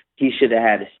block, he should have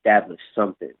had established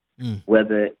something.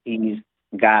 Whether he's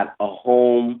got a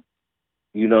home,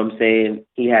 you know what I'm saying?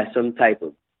 He has some type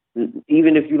of,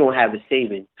 even if you don't have a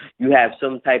savings, you have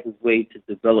some type of way to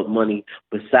develop money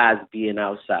besides being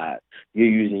outside. You're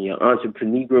using your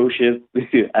entrepreneurship.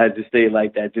 I just say it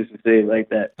like that, just to say it like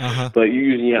that. But you're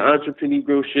using your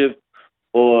entrepreneurship,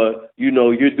 or, you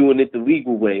know, you're doing it the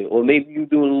legal way, or maybe you're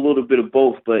doing a little bit of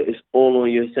both, but it's all on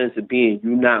your sense of being.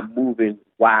 You're not moving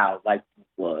wild like you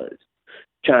was,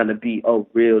 trying to be a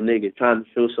real nigga, trying to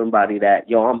show somebody that,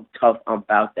 yo, I'm tough, I'm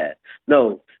about that.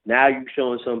 No, now you're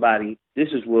showing somebody this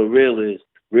is what real is.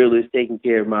 Real is taking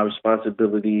care of my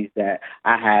responsibilities that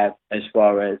I have as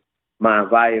far as my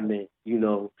environment, you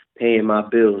know, paying my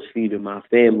bills, feeding my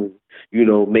family, you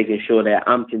know, making sure that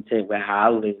I'm content with how I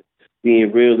live.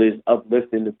 Being real is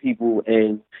uplifting the people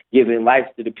and giving life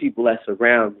to the people that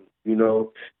surround me. You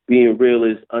know, being real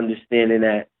is understanding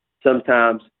that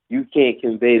sometimes you can't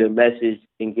convey the message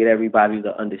and get everybody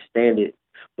to understand it.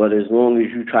 But as long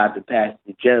as you tried to pass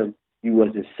the gem, you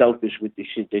wasn't selfish with the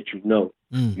shit that you know.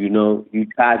 You know, you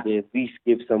tried to at least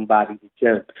give somebody the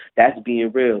gem. That's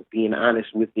being real, being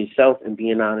honest with yourself and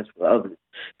being honest with others.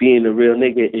 Being a real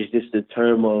nigga is just a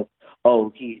term of,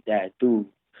 oh, he's that dude.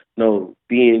 No,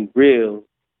 being real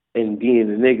and being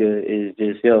a nigga is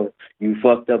just, yo, you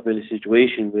fucked up in a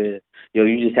situation where, yo,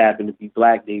 you just happen to be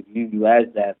black, they view you as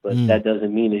that, but that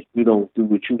doesn't mean that you don't do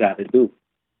what you got to do.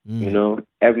 You know,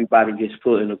 everybody gets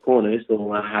put in a corner. It's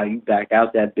all on how you back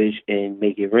out that bitch and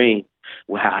make it rain.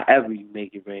 Well, however you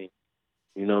make it rain.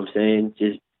 You know what I'm saying?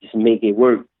 Just make it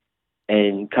work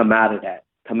and come out of that.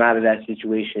 Come out of that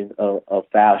situation of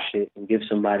foul shit and give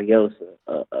somebody else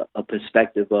a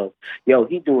perspective of, yo,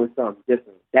 he doing something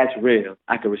different. That's real.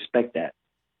 I can respect that.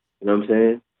 You know what I'm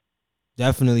saying?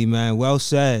 Definitely, man. Well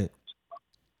said.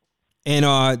 And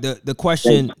the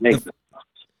question,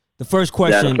 the first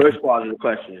question. Yeah, the first part of the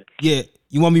question. Yeah.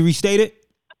 You want me to restate it?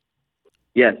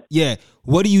 Yes. Yeah.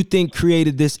 What do you think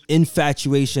created this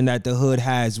infatuation that the hood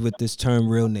has with this term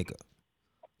real nigga?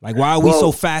 Like, why are we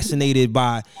so fascinated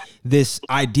by this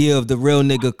idea of the real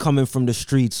nigga coming from the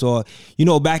streets? Or, you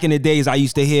know, back in the days, I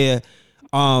used to hear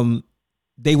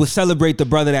they would celebrate the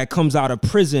brother that comes out of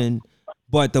prison,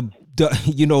 but the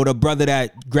you know, the brother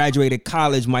that graduated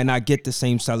college might not get the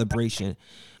same celebration.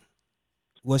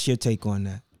 What's your take on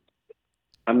that?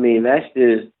 I mean, that's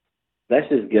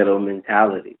just ghetto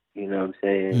mentality. You know what I'm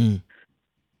saying?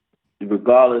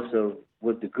 Regardless of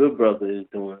what the good brother is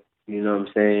doing, you know what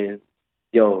I'm saying?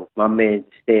 Yo, my man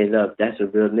stand up. That's a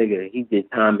real nigga. He did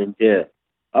time in jail.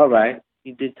 All right,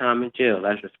 he did time in jail.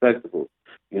 That's respectable.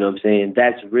 You know what I'm saying?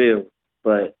 That's real.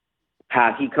 But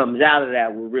how he comes out of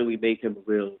that will really make him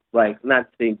a real, like, not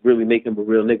to say really make him a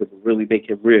real nigga, but really make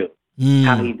him real.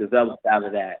 How he develops out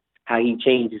of that. How he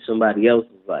changes somebody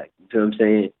else's life. You know what I'm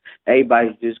saying?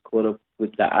 Everybody's just caught up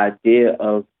with the idea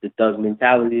of the thug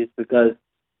mentality. It's because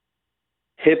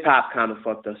hip-hop kind of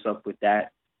fucked us up with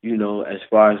that. You know, as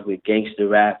far as with gangster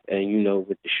rap and, you know,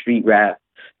 with the street rap,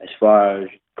 as far as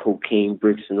cocaine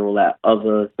bricks and all that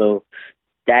other. So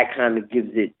that kind of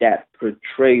gives it that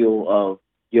portrayal of,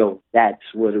 yo, that's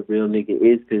what a real nigga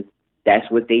is. Because That's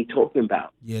what they talking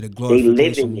about. Yeah, the They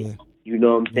live glorification. in it. Yeah, You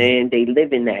know what I'm saying? They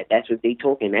live in that. That's what they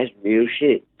talking. That's real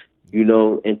shit. You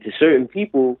know, and to certain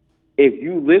people, if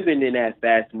you living in that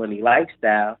fast money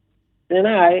lifestyle, then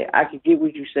I could get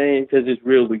what you're saying because it's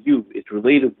real to you. It's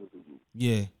relatable to you.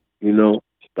 yeah, You know.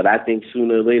 But I think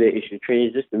sooner or later it should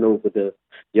transition over to,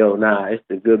 it's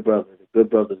the good brother. The good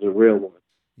brother's a real one.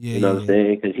 yeah, You know what I'm yeah.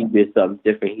 saying? Because he did something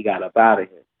different. He got up out of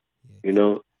here. You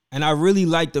know. And I really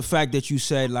like the fact that you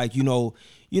said, like,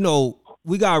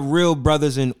 we got real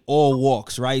brothers in all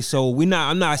walks, right? So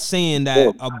I'm not saying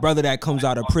that a brother that comes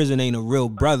out of prison ain't a real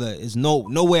brother. Is no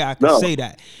way I could No. say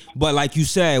that. But like you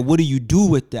said, what do you do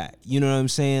with that? You know what I'm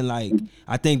saying? Like,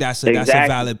 I think that's a Exactly.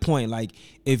 valid point. Like,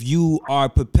 if you are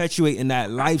perpetuating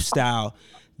that lifestyle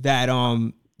that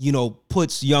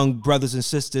puts young brothers and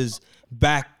sisters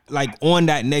back like on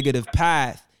that negative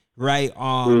path, right?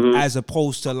 As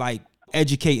opposed to like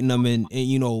educating them and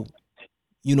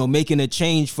making a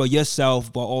change for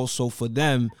yourself, but also for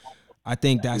them. I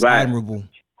think that's Right. admirable.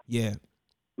 Yeah,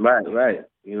 Right.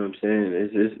 You know what I'm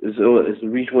saying? It's a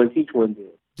reach one, teach one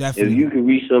deal. definitely. If you can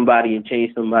reach somebody and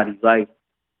change somebody's life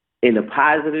in a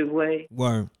positive way,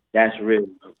 Word. that's real.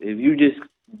 If you just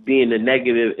being a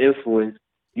negative influence,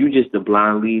 you just the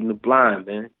blind leading the blind,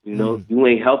 man. You know, you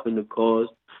ain't helping the cause.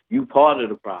 You part of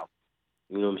the problem.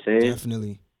 You know what I'm saying?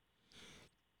 Definitely.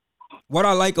 What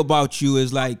I like about you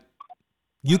is like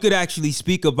you could actually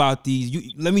speak about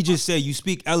these. Let me just say, you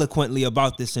speak eloquently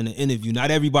about this in an interview.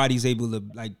 Not everybody's able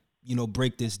to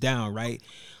break this down, right?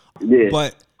 Yeah.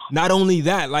 But not only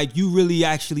that, like you really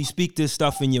actually speak this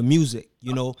stuff in your music,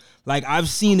 like I've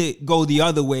seen it go the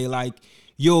other way. Like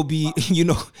you'll be,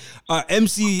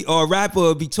 MC or rapper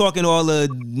will be talking all the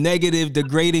negative,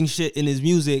 degrading shit in his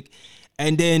music.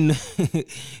 And then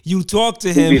you talk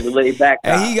to him, and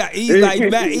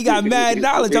he got mad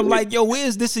knowledge. I'm like, yo,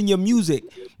 where's this in your music?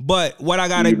 But what I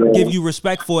gotta give you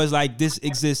respect for is like this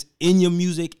exists in your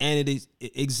music, and it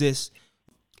exists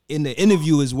in the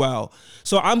interview as well.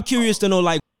 So I'm curious to know,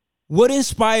 like, what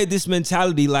inspired this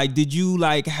mentality? Like, did you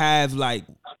like have like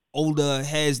older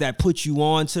heads that put you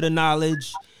on to the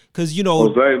knowledge? Because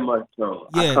very much so.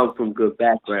 Yeah. I come from good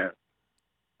background.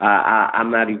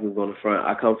 I'm not even going to front.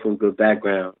 I come from good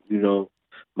background.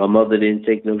 My mother didn't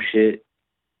take no shit,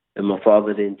 and my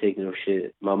father didn't take no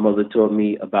shit. My mother taught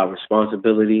me about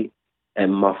responsibility,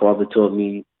 and my father taught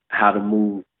me how to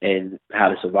move and how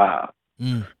to survive.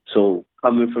 So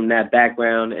coming from that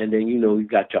background, and then you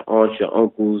got your aunts, your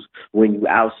uncles. When you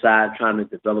outside trying to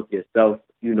develop yourself,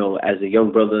 as a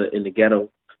young brother in the ghetto,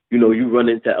 you run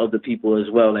into other people as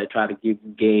well that try to give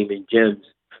you game and gems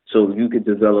so you can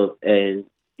develop and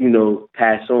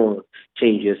pass on,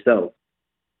 change yourself.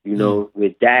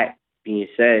 With that being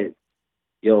said,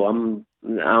 I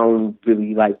don't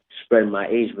really like spreading my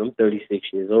age, but I'm 36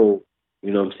 years old.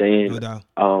 You know what I'm saying? No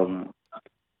doubt.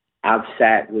 I've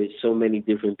sat with so many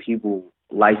different people,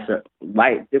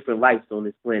 different lives on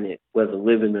this planet, whether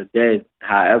living or dead.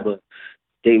 However,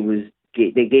 they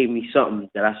gave me something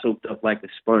that I soaked up like a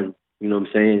sponge. You know what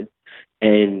I'm saying?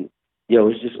 And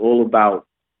it's just all about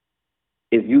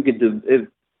if you could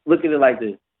look at it like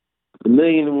this: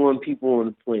 1,000,001 people on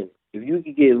the planet. If you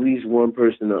could get at least one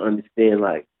person to understand,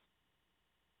 like,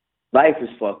 life is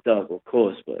fucked up, of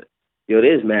course, but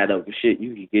there's mad other shit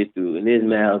you can get through, and there's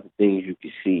mad other things you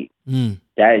can see.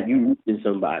 That you reaching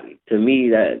somebody. To me,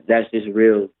 that's just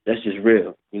real. That's just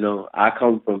real. I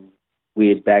come from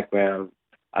weird background.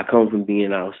 I come from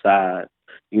being outside.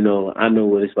 I know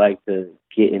what it's like to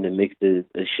get in the mix of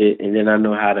shit, and then I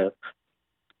know how to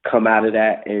come out of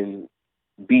that and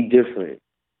be different,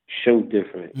 show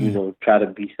different, try to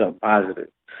be something positive.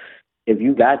 If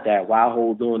you got that, why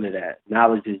hold on to that?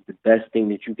 Knowledge is the best thing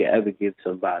that you can ever give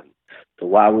somebody. So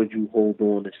why would you hold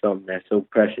on to something that's so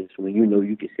precious when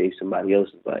you can save somebody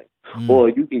else's life? Or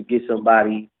you could get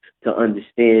somebody to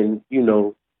understand,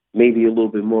 maybe a little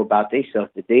bit more about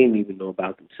themselves that they didn't even know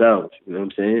about themselves. You know what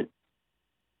I'm saying?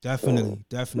 Definitely.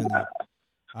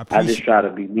 I just try to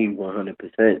be me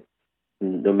 100%.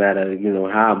 No matter,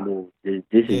 how I move. This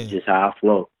is just how I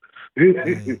flow.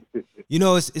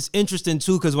 It's interesting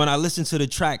too, because when I listen to the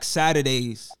track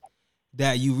Saturdays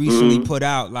that you recently put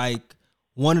out, like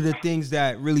one of the things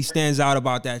that really stands out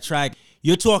about that track,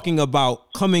 you're talking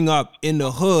about coming up in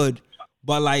the hood,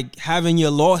 but like having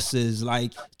your losses.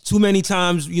 Like too many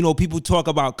times, people talk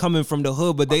about coming from the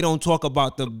hood, but they don't talk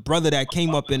about the brother that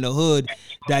came up in the hood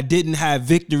that didn't have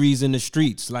victories in the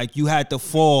streets. Like you had to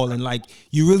fall, and like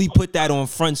you really put that on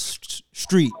Front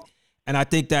Street. And I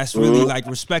think that's really like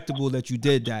respectable that you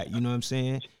did that. You know what I'm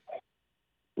saying?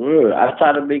 I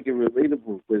try to make it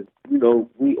relatable because,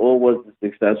 we all wasn't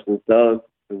successful thugs.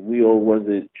 We all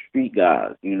wasn't street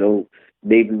guys, you know.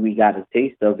 Maybe we got a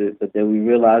taste of it, but then we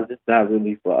realized it's not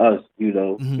really for us, you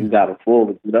know. You gotta fall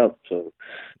to get up. So,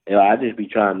 you know, I just be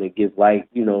trying to give like,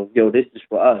 you know, yo, this is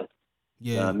for us.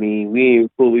 Yeah. I mean, we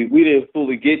didn't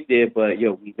fully get there, but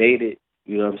yo, we made it.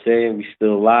 You know what I'm saying? We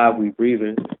still alive, we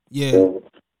breathing. Yeah. So,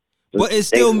 but it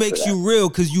still makes you real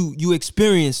because you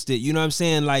experienced it. You know what I'm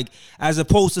saying? Like, as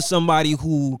opposed to somebody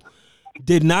who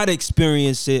did not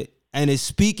experience it and is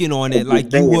speaking on it,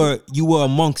 like you were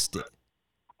amongst it.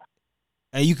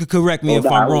 And you could correct me if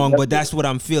I'm wrong, but that's what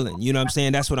I'm feeling. You know what I'm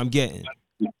saying? That's what I'm getting.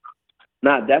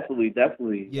 Nah, definitely.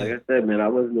 Yeah. Like I said, man, I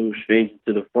wasn't no stranger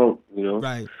to the funk, you know?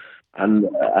 Right.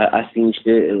 I seen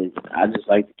shit, and I just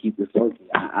like to keep it funky.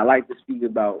 I like to speak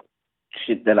about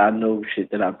shit that I know,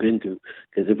 shit that I've been through.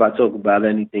 Because if I talk about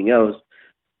anything else,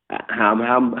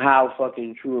 how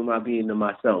fucking true am I being to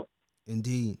myself?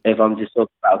 Indeed. If I'm just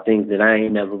talking about things that I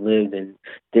ain't never lived and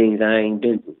things I ain't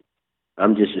been through,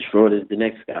 I'm just as fraud as the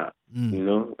next guy. You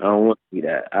know, I don't want to be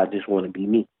that. I just want to be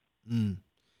me.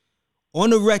 On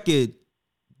the record,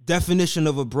 definition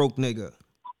of a broke nigga.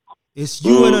 It's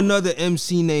you and another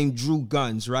MC named Drew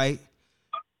Guns, right?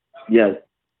 Yes.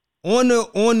 In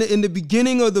the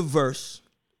beginning of the verse,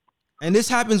 and this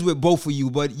happens with both of you,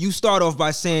 but you start off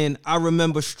by saying, "I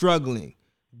remember struggling,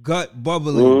 gut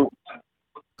bubbling,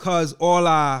 cause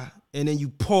and then you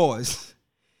pause,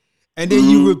 and then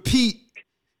you repeat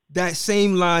that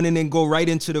same line and then go right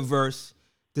into the verse.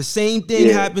 The same thing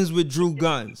happens with Drew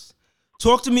Guns.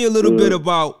 Talk to me a little bit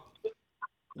about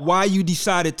why you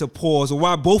decided to pause, or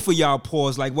why both of y'all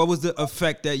paused. Like, what was the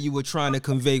effect that you were trying to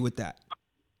convey with that?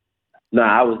 No,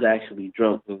 I was actually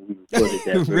drunk when we recorded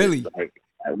that verse. Really? Like,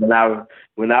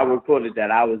 when I recorded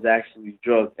that, I was actually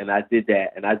drunk, and I did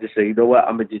that, and I just said, you know what,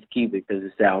 I'm gonna just keep it because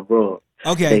it sounds wrong.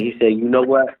 Okay. And he said, you know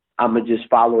what, I'm gonna just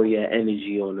follow your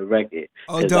energy on the record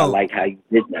because I like how you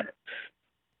did that.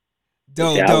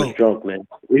 Dope. I was drunk, man.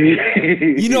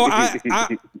 You know,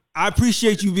 I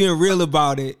appreciate you being real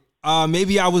about it.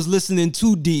 Maybe I was listening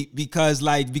too deep because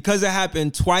it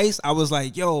happened twice. I was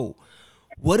like, yo,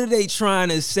 what are they trying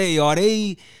to say?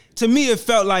 To me, it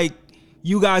felt like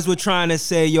you guys were trying to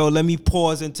say, yo, let me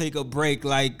pause and take a break.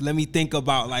 Like, let me think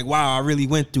about, like, wow, I really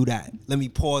went through that. Let me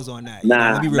pause on that.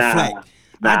 Let me reflect.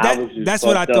 That's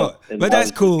what I thought. But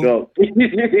that's cool.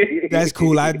 That's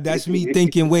cool. That's me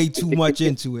thinking way too much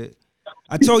into it.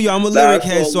 I told you I'm a lyric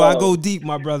head, so I go deep,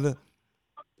 my brother.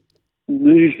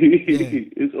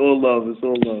 It's all love. It's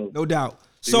all love. No doubt.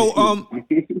 So,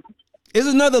 here's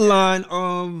another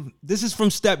line. This is from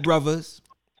Step Brothers.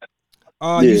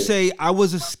 You say, I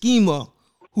was a schemer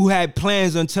who had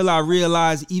plans until I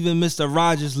realized even Mr.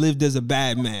 Rogers lived as a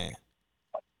bad man.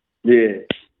 Yeah.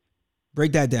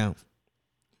 Break that down.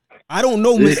 I don't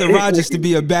know Mr. Rogers to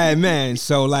be a bad man,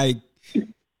 so like,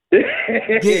 give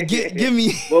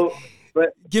me,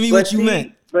 give me what you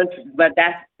meant. But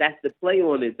that's the play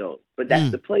on it though. But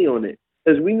that's the play on it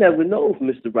because we never know if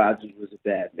Mr. Rogers was a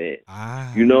bad man.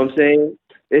 You know what I'm saying?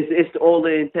 It's all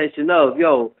the intention of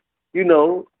you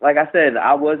know, like I said,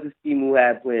 I was a schemer who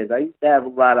had plans. I used to have a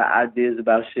lot of ideas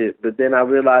about shit, but then I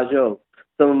realized,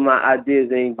 some of my ideas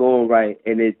ain't going right,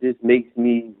 and it just makes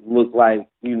me look like,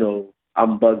 you know,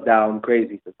 I'm bugged out, I'm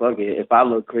crazy. So fuck it. If I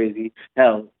look crazy,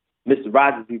 hell, Mr.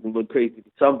 Rogers even look crazy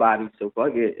to somebody. So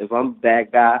fuck it. If I'm a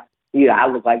bad guy, I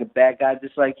look like a bad guy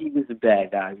just like he was a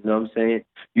bad guy. You know what I'm saying?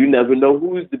 You never know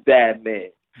who's the bad man.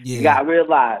 Yeah. You gotta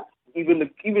realize even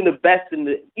the best in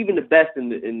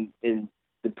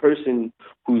the person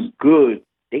who's good,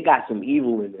 they got some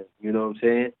evil in them. You know what I'm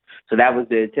saying? So that was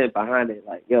the intent behind it.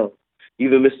 Like,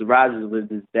 even Mr. Rogers was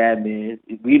this bad man.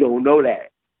 We don't know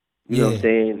that. You know what I'm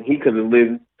saying? He could have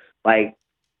lived like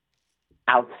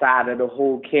outside of the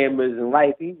whole cameras and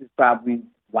life. He was probably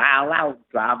wild out,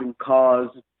 driving cars,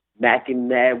 macking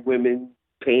mad women,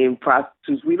 paying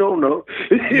prostitutes. We don't know.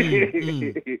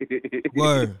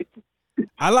 Word.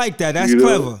 I like that. That's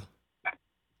clever.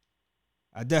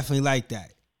 I definitely like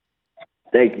that.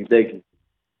 Thank you. Let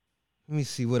me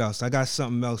see what else. I got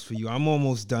something else for you. I'm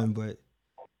almost done, but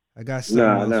I got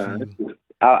something else for you.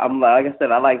 I'm like I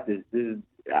said, I like this.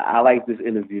 I like this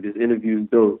interview. This interview is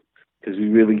dope because we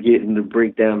really get in the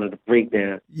breakdown of the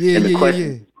breakdown. And the question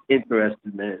is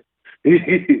interesting, man.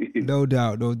 No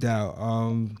doubt.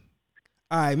 All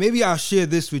right, maybe I'll share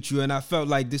this with you, and I felt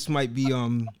like this might be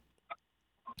along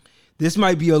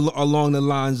the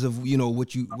lines of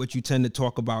what you tend to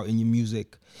talk about in your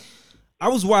music. I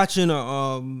was watching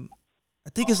I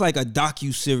think it's like a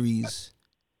docu-series.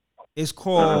 It's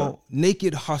called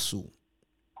Naked Hustle.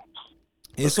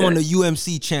 It's on the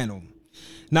UMC channel.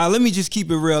 Now let me just keep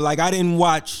it real. Like, I didn't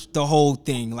watch the whole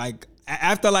thing. Like,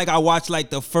 after like I watched like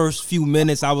the first few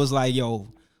minutes, I was like, yo,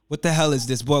 what the hell is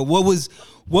this? But what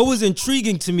was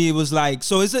intriguing to me, it was like,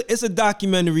 so it's a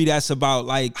documentary that's about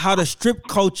like how the strip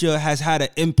culture has had an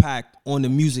impact on the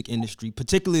music industry,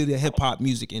 particularly the hip hop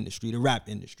music industry, the rap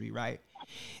industry, right?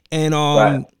 And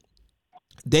Right.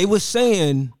 they were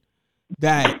saying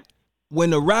that when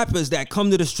the rappers that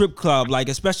come to the strip club, like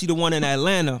especially the one in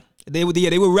Atlanta, they were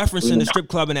referencing the strip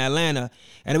club in Atlanta,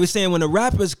 and they were saying when the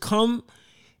rappers come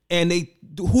and they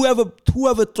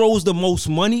whoever throws the most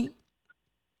money,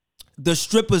 the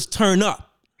strippers turn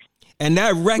up, and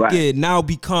that record now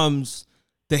becomes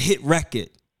the hit record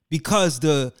because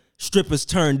the strippers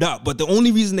turned up. But the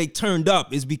only reason they turned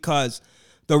up is because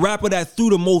the rapper that threw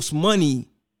the most money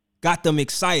got them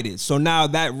excited. So now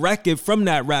that record from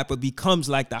that rapper becomes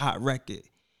like the hot record.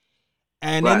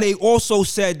 And then they also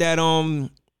said that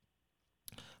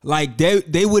like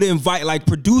they would invite, like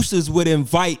producers would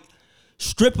invite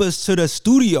strippers to the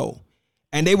studio,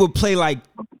 and they would play like,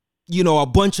 you know, a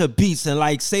bunch of beats, and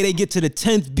like say they get to the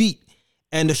 10th beat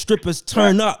and the strippers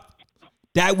turn up,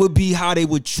 that would be how they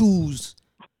would choose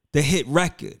the hit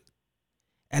record.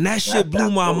 And that shit blew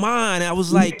my mind. I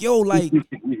was like, yo,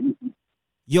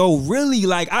 really?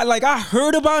 Like I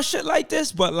heard about shit like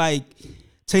this, but like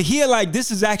to hear like this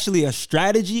is actually a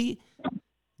strategy,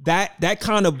 that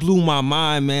kind of blew my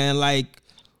mind, man. Like,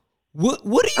 what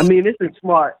do you? I mean, it's a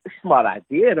smart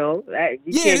idea, though.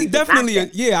 It's definitely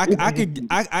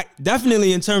I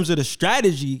definitely in terms of the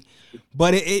strategy,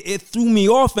 but it threw me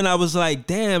off, and I was like,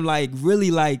 damn, like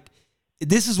really, like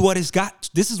this is what it's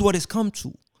come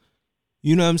to.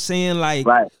 You know what I'm saying? Like,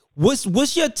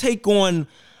 what's your take on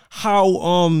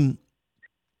how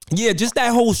just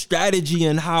that whole strategy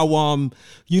and how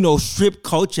strip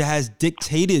culture has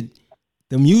dictated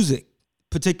the music,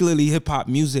 particularly hip hop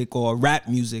music or rap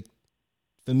music,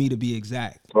 for me to be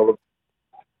exact.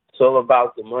 It's all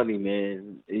about the money,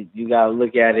 man. You gotta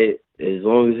look at it. As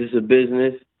long as it's a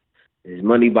business, there's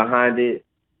money behind it,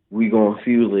 we gonna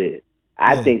fuel it.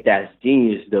 I think that's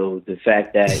genius, though. The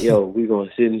fact that we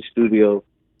gonna sit in the studio,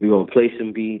 we gonna play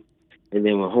some beats, and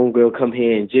then when homegirl come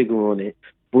here and jiggle on it,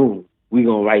 boom, we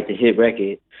gonna write the hit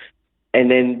record.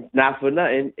 And then not for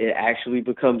nothing, it actually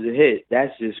becomes a hit.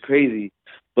 That's just crazy.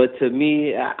 But to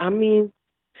me, I mean,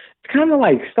 it's kind of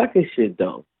like sucker shit,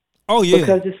 though. Oh yeah,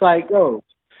 because it's like,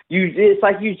 it's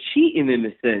like you cheating in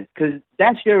a sense, because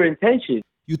that's your intention.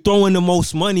 You throw in the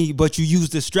most money, but you use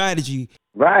the strategy.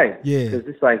 Right. Yeah. Because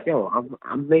it's like,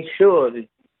 I'm make sure that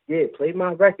play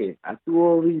my record. I threw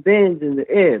all these bands in the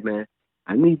air, man.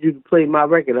 I need you to play my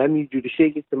record. I need you to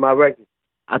shake it to my record.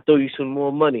 I throw you some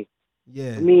more money.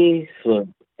 Yeah. I mean, so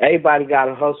everybody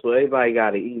gotta hustle. Everybody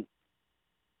gotta eat.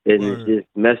 And it's just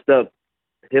messed up.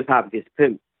 Hip hop gets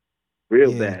pimped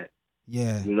real bad.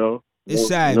 Yeah. You know? It's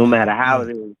sad. No matter how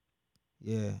it is.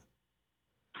 Yeah.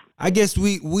 I guess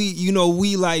we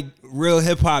like real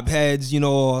hip hop heads,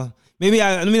 or maybe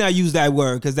let me not use that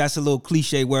word because that's a little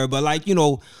cliche word, but like,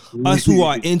 us who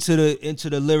are into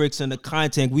the lyrics and the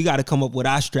content, we got to come up with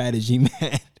our strategy,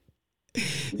 man.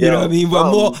 You know what I mean?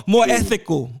 But more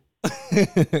ethical.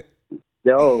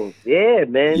 Yeah,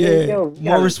 man. Yeah,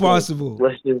 more responsible.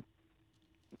 Let's just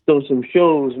throw some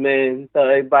shows, man. Tell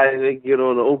everybody they get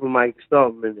on the open mic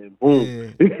stuff, and then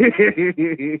boom.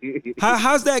 Yeah.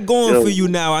 How's that going for you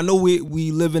now? I know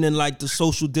we living in like the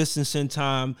social distancing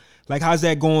time. Like, how's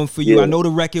that going for you? I know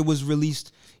the record was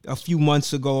released a few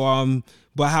months ago.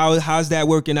 But how's that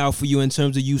working out for you in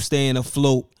terms of you staying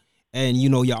afloat and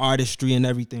your artistry and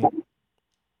everything?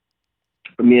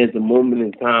 I mean, at the moment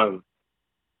in time,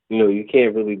 you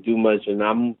can't really do much, and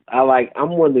I'm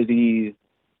one of these.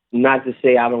 Not to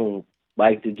say I don't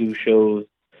like to do shows,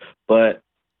 but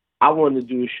I want to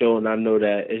do a show, and I know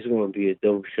that it's going to be a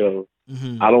dope show.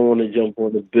 Mm-hmm. I don't want to jump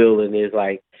on the bill and there's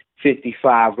like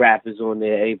 55 rappers on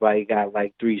there. Everybody got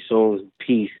like 3 songs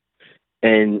apiece,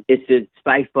 and it's a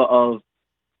cipher of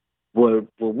what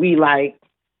we like,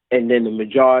 and then the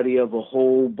majority of a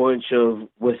whole bunch of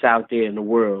what's out there in the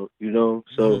world.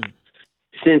 So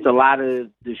since a lot of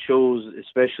the shows,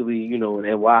 especially in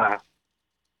NY,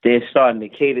 they're starting to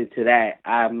cater to that,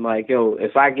 I'm like,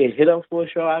 if I get hit up for a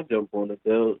show, I'll jump on the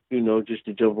bill, just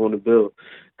to jump on the bill.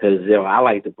 Because, I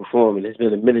like to perform, and it's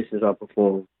been a minute since I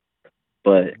performed.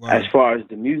 But as far as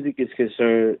the music is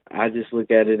concerned, I just look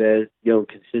at it as,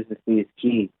 consistency is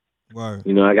key. Right.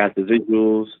 I got the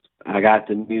visuals, I got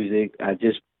the music. I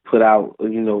just put out,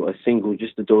 a single,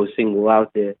 just to throw a single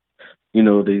out there,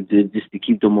 just to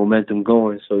keep the momentum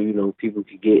going so, people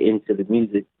could get into the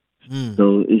music.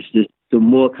 So it's just, the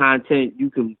more content you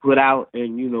can put out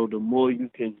and, the more you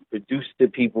can produce to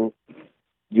people,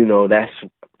 you know, that's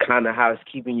kind of how it's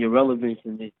keeping your relevance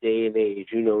in this day and age.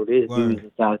 You know, there's Word. dudes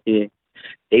that's out there,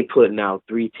 they putting out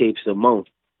 3 tapes a month,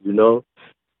 you know?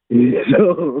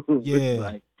 So Yeah. it's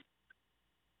like,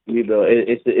 you know,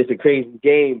 it's a crazy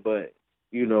game, but,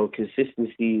 you know,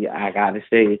 consistency, I got to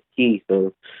say, is key.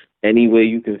 So any way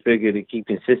you can figure to keep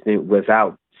consistent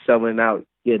without selling out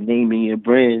your name and your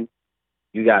brand,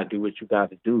 you got to do what you got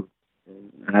to do.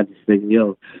 And I just think,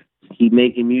 yo, keep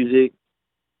making music.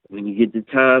 When you get the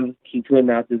time, keep putting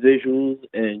out the visuals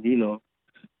and, you know,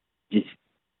 just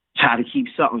try to keep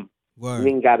something. Word. You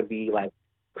ain't got to be, like,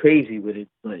 crazy with it,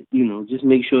 but, you know, just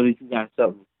make sure that you got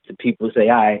something so people say,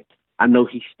 all right, I know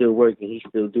he's still working, he's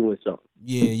still doing something.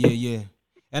 Yeah.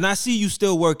 And I see you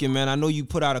still working, man. I know you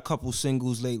put out a couple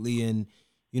singles lately and,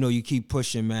 you know, you keep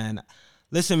pushing, man.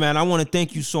 Listen, man, I want to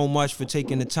thank you so much for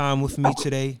taking the time with me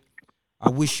today. I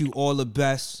wish you all the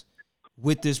best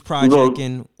with this project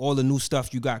and all the new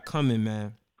stuff you got coming,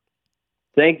 man.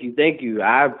 Thank you.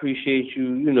 I appreciate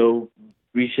you, you know,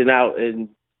 reaching out and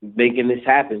making this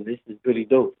happen. This is pretty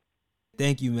dope.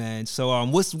 Thank you, man. So,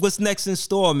 what's next in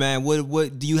store, man?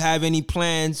 What do you have any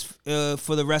plans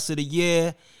for the rest of the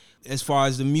year, as far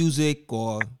as the music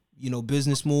or, you know,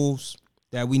 business moves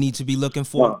that we need to be looking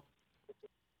for?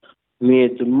 I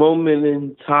mean, at the moment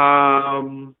in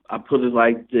time, I put it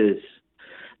like this: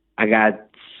 I got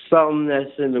something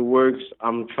that's in the works.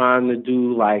 I'm trying to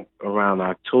do like around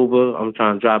October. I'm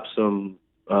trying to drop some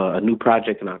a new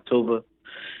project in October.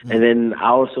 And then I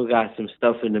also got some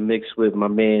stuff in the mix with my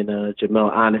man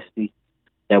Jamel Honesty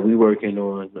that we working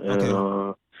on.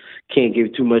 Okay. Can't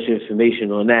give too much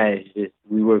information on that. It's just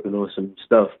we working on some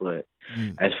stuff. But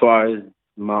as far as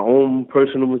my own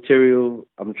personal material,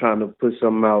 I'm trying to put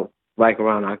something out like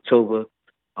around October.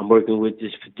 I'm working with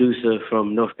this producer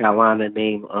from North Carolina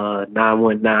named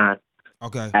 919,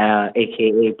 Okay.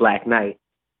 aka Black Knight.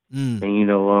 And you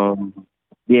know,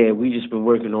 yeah, we just been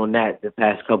working on that the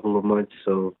past couple of months.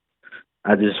 So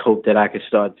I just hope that I can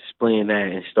start displaying that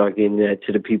and start getting that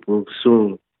to the people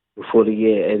soon before the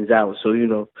year ends out. So, you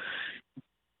know,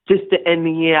 just to end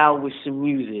the year out with some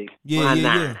music. Why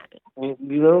not? You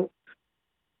know?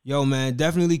 Yo, man,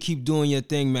 definitely keep doing your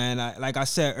thing, man. Like I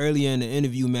said earlier in the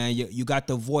interview, man, you got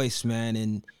the voice, man.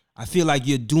 And I feel like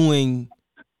you're doing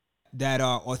that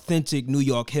authentic New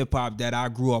York hip hop that I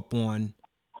grew up on.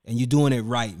 And you're doing it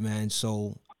right, man.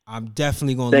 So I'm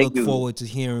definitely going to look forward to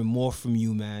hearing more from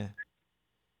you, man.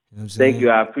 You know what I'm saying? Thank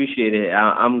you. I appreciate it.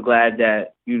 I'm glad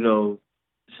that, you know,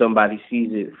 somebody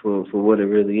sees it for what it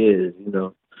really is. You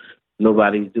know,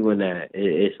 nobody's doing that.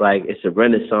 It's like it's a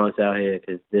renaissance out here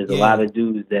because there's a lot of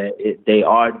dudes that they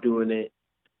are doing it.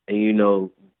 And, you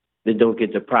know, they don't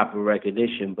get the proper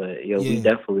recognition. But, yo, we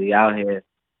definitely out here.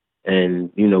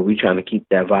 And, you know, we trying to keep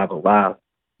that vibe alive.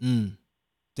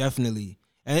 Definitely.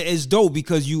 And it's dope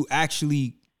because you're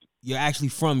actually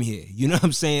from here. You know what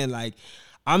I'm saying? Like,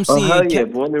 I'm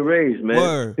seeing born and raised, man.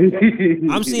 Word.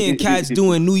 I'm seeing cats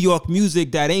doing New York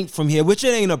music that ain't from here, which it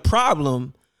ain't a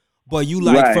problem, but you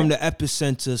like from the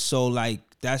epicenter, so like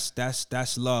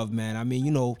that's love, man. I mean,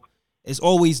 you know, it's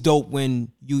always dope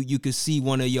when you could see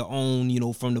one of your own, you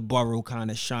know, from the borough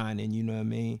kind of shining, you know what I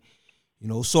mean? You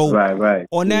know, so right.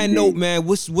 On that note, man,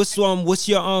 what's your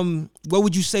what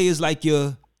would you say is like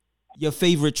your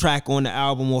favorite track on the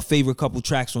album or favorite couple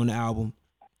tracks on the album?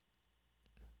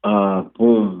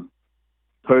 Boom.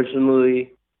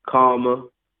 Personally, Karma.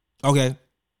 Okay.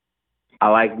 I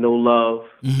like No Love.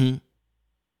 I'm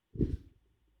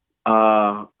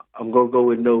gonna go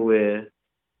with Nowhere.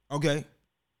 Okay.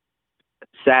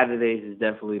 Saturdays is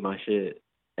definitely my shit.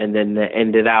 And then to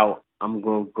end it out, I'm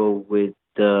gonna go with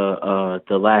the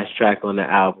last track on the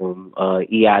album,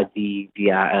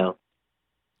 EIDVIL.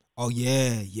 Oh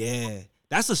yeah.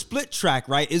 That's a split track,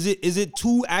 right? Is it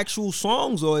 2 actual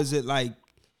songs or is it like?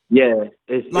 Yeah,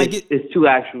 it's 2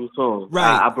 actual songs.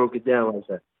 Right. I broke it down like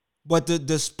that. But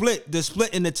the split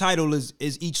in the title is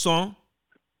each song?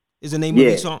 Is the name of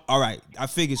each song? All right, I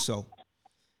figured so.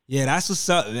 Yeah, that's what's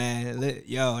up, man.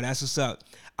 Yo, that's what's up.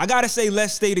 I gotta say,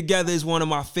 Let's Stay Together is one of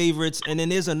my favorites, and then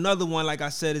there's another one, like I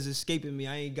said, is escaping me.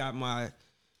 I ain't got my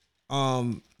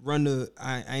I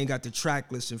ain't got the track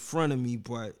list in front of me,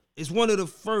 but it's one of the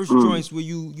first joints where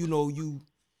you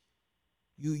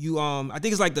I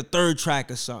think it's like the 3rd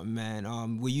track or something,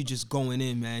 man. Where you just going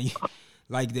in, man.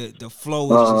 Like the flow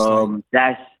is just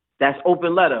like that's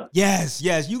Open Letter. Yes,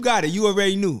 you got it. You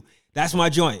already knew. That's my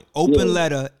joint. Open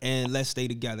Letter and Let's Stay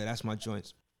Together. That's my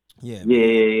joints. Yeah.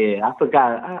 I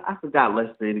forgot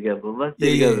Let's Stay Together. But Let's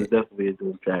Stay Together is definitely a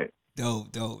dope track.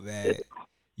 Dope, man.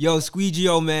 Yo,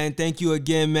 Squeegee, man, thank you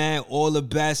again, man. All the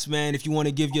best, man. If you want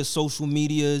to give your social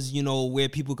medias, you know, where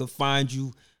people can find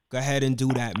you, go ahead and do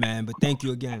that, man. But thank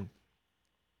you again.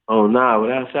 Oh nah,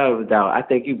 without a shadow of a doubt. I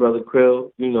thank you, brother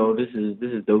Krill. You know, this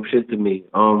is dope shit to me.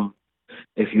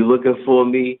 If you're looking for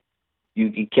me, you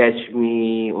can catch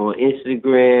me on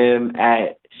Instagram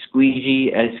at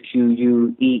Squeegie,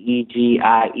 SQUEEGIE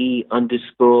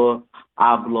 _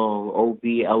 oblong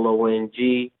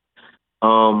OBLONG.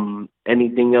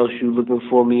 Anything else you looking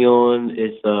for me on?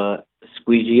 It's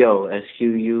Squeegio,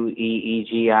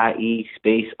 SQUEEGIE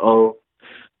 _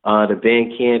 the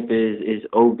Bandcamp is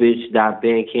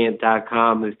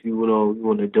obitch.bandcamp.com if you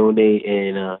want to donate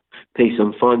and pay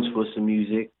some funds for some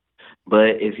music.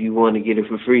 But if you want to get it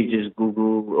for free, just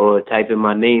Google or type in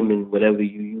my name and whatever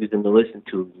you using to listen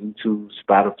to, YouTube,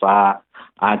 Spotify,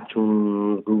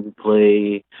 iTunes, Google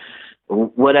Play,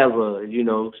 whatever,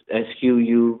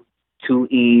 SQU, 2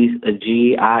 E's, a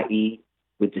GIE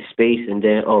with the space and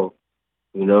then O.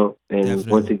 And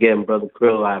Definitely. Once again, Brother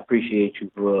Krill, I appreciate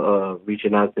you for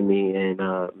reaching out to me and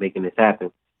making this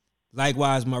happen.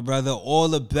 Likewise, my brother. All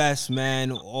the best,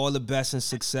 man. All the best and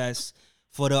success.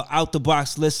 For the Out the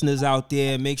Box listeners out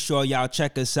there, make sure y'all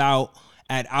check us out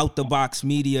at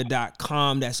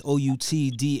outtheboxmedia.com. That's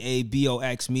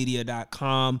OUTDABOX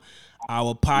media.com.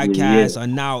 Our podcasts are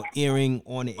now airing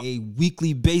on a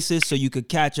weekly basis, so you could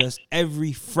catch us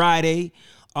every Friday.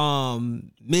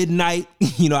 Midnight,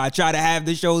 I try to have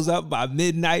the shows up by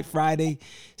midnight Friday,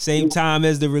 same time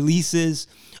as the releases.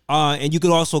 And you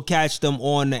can also catch them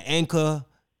on the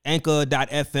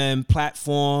Anchor.fm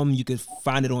platform. You can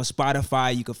find it on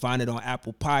Spotify. You can find it on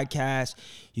Apple Podcasts.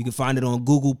 You can find it on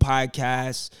Google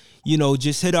Podcasts.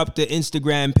 Just hit up the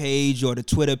Instagram page or the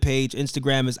Twitter page.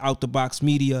 Instagram is Out the Box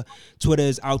Media. Twitter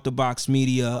is Out the Box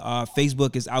Media.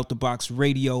 Facebook is Out the Box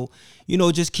Radio.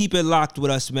 Just keep it locked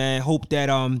with us, man. Hope that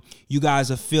you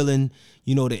guys are feeling,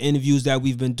 the interviews that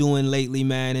we've been doing lately,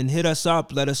 man. And hit us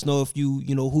up. Let us know if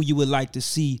who you would like to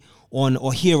see on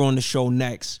or hear on the show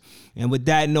next. And with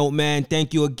that note, man,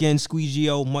 thank you again,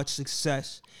 Squeegio. Much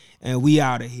success. And we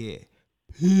out of here.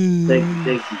 Thank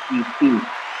you. Peace.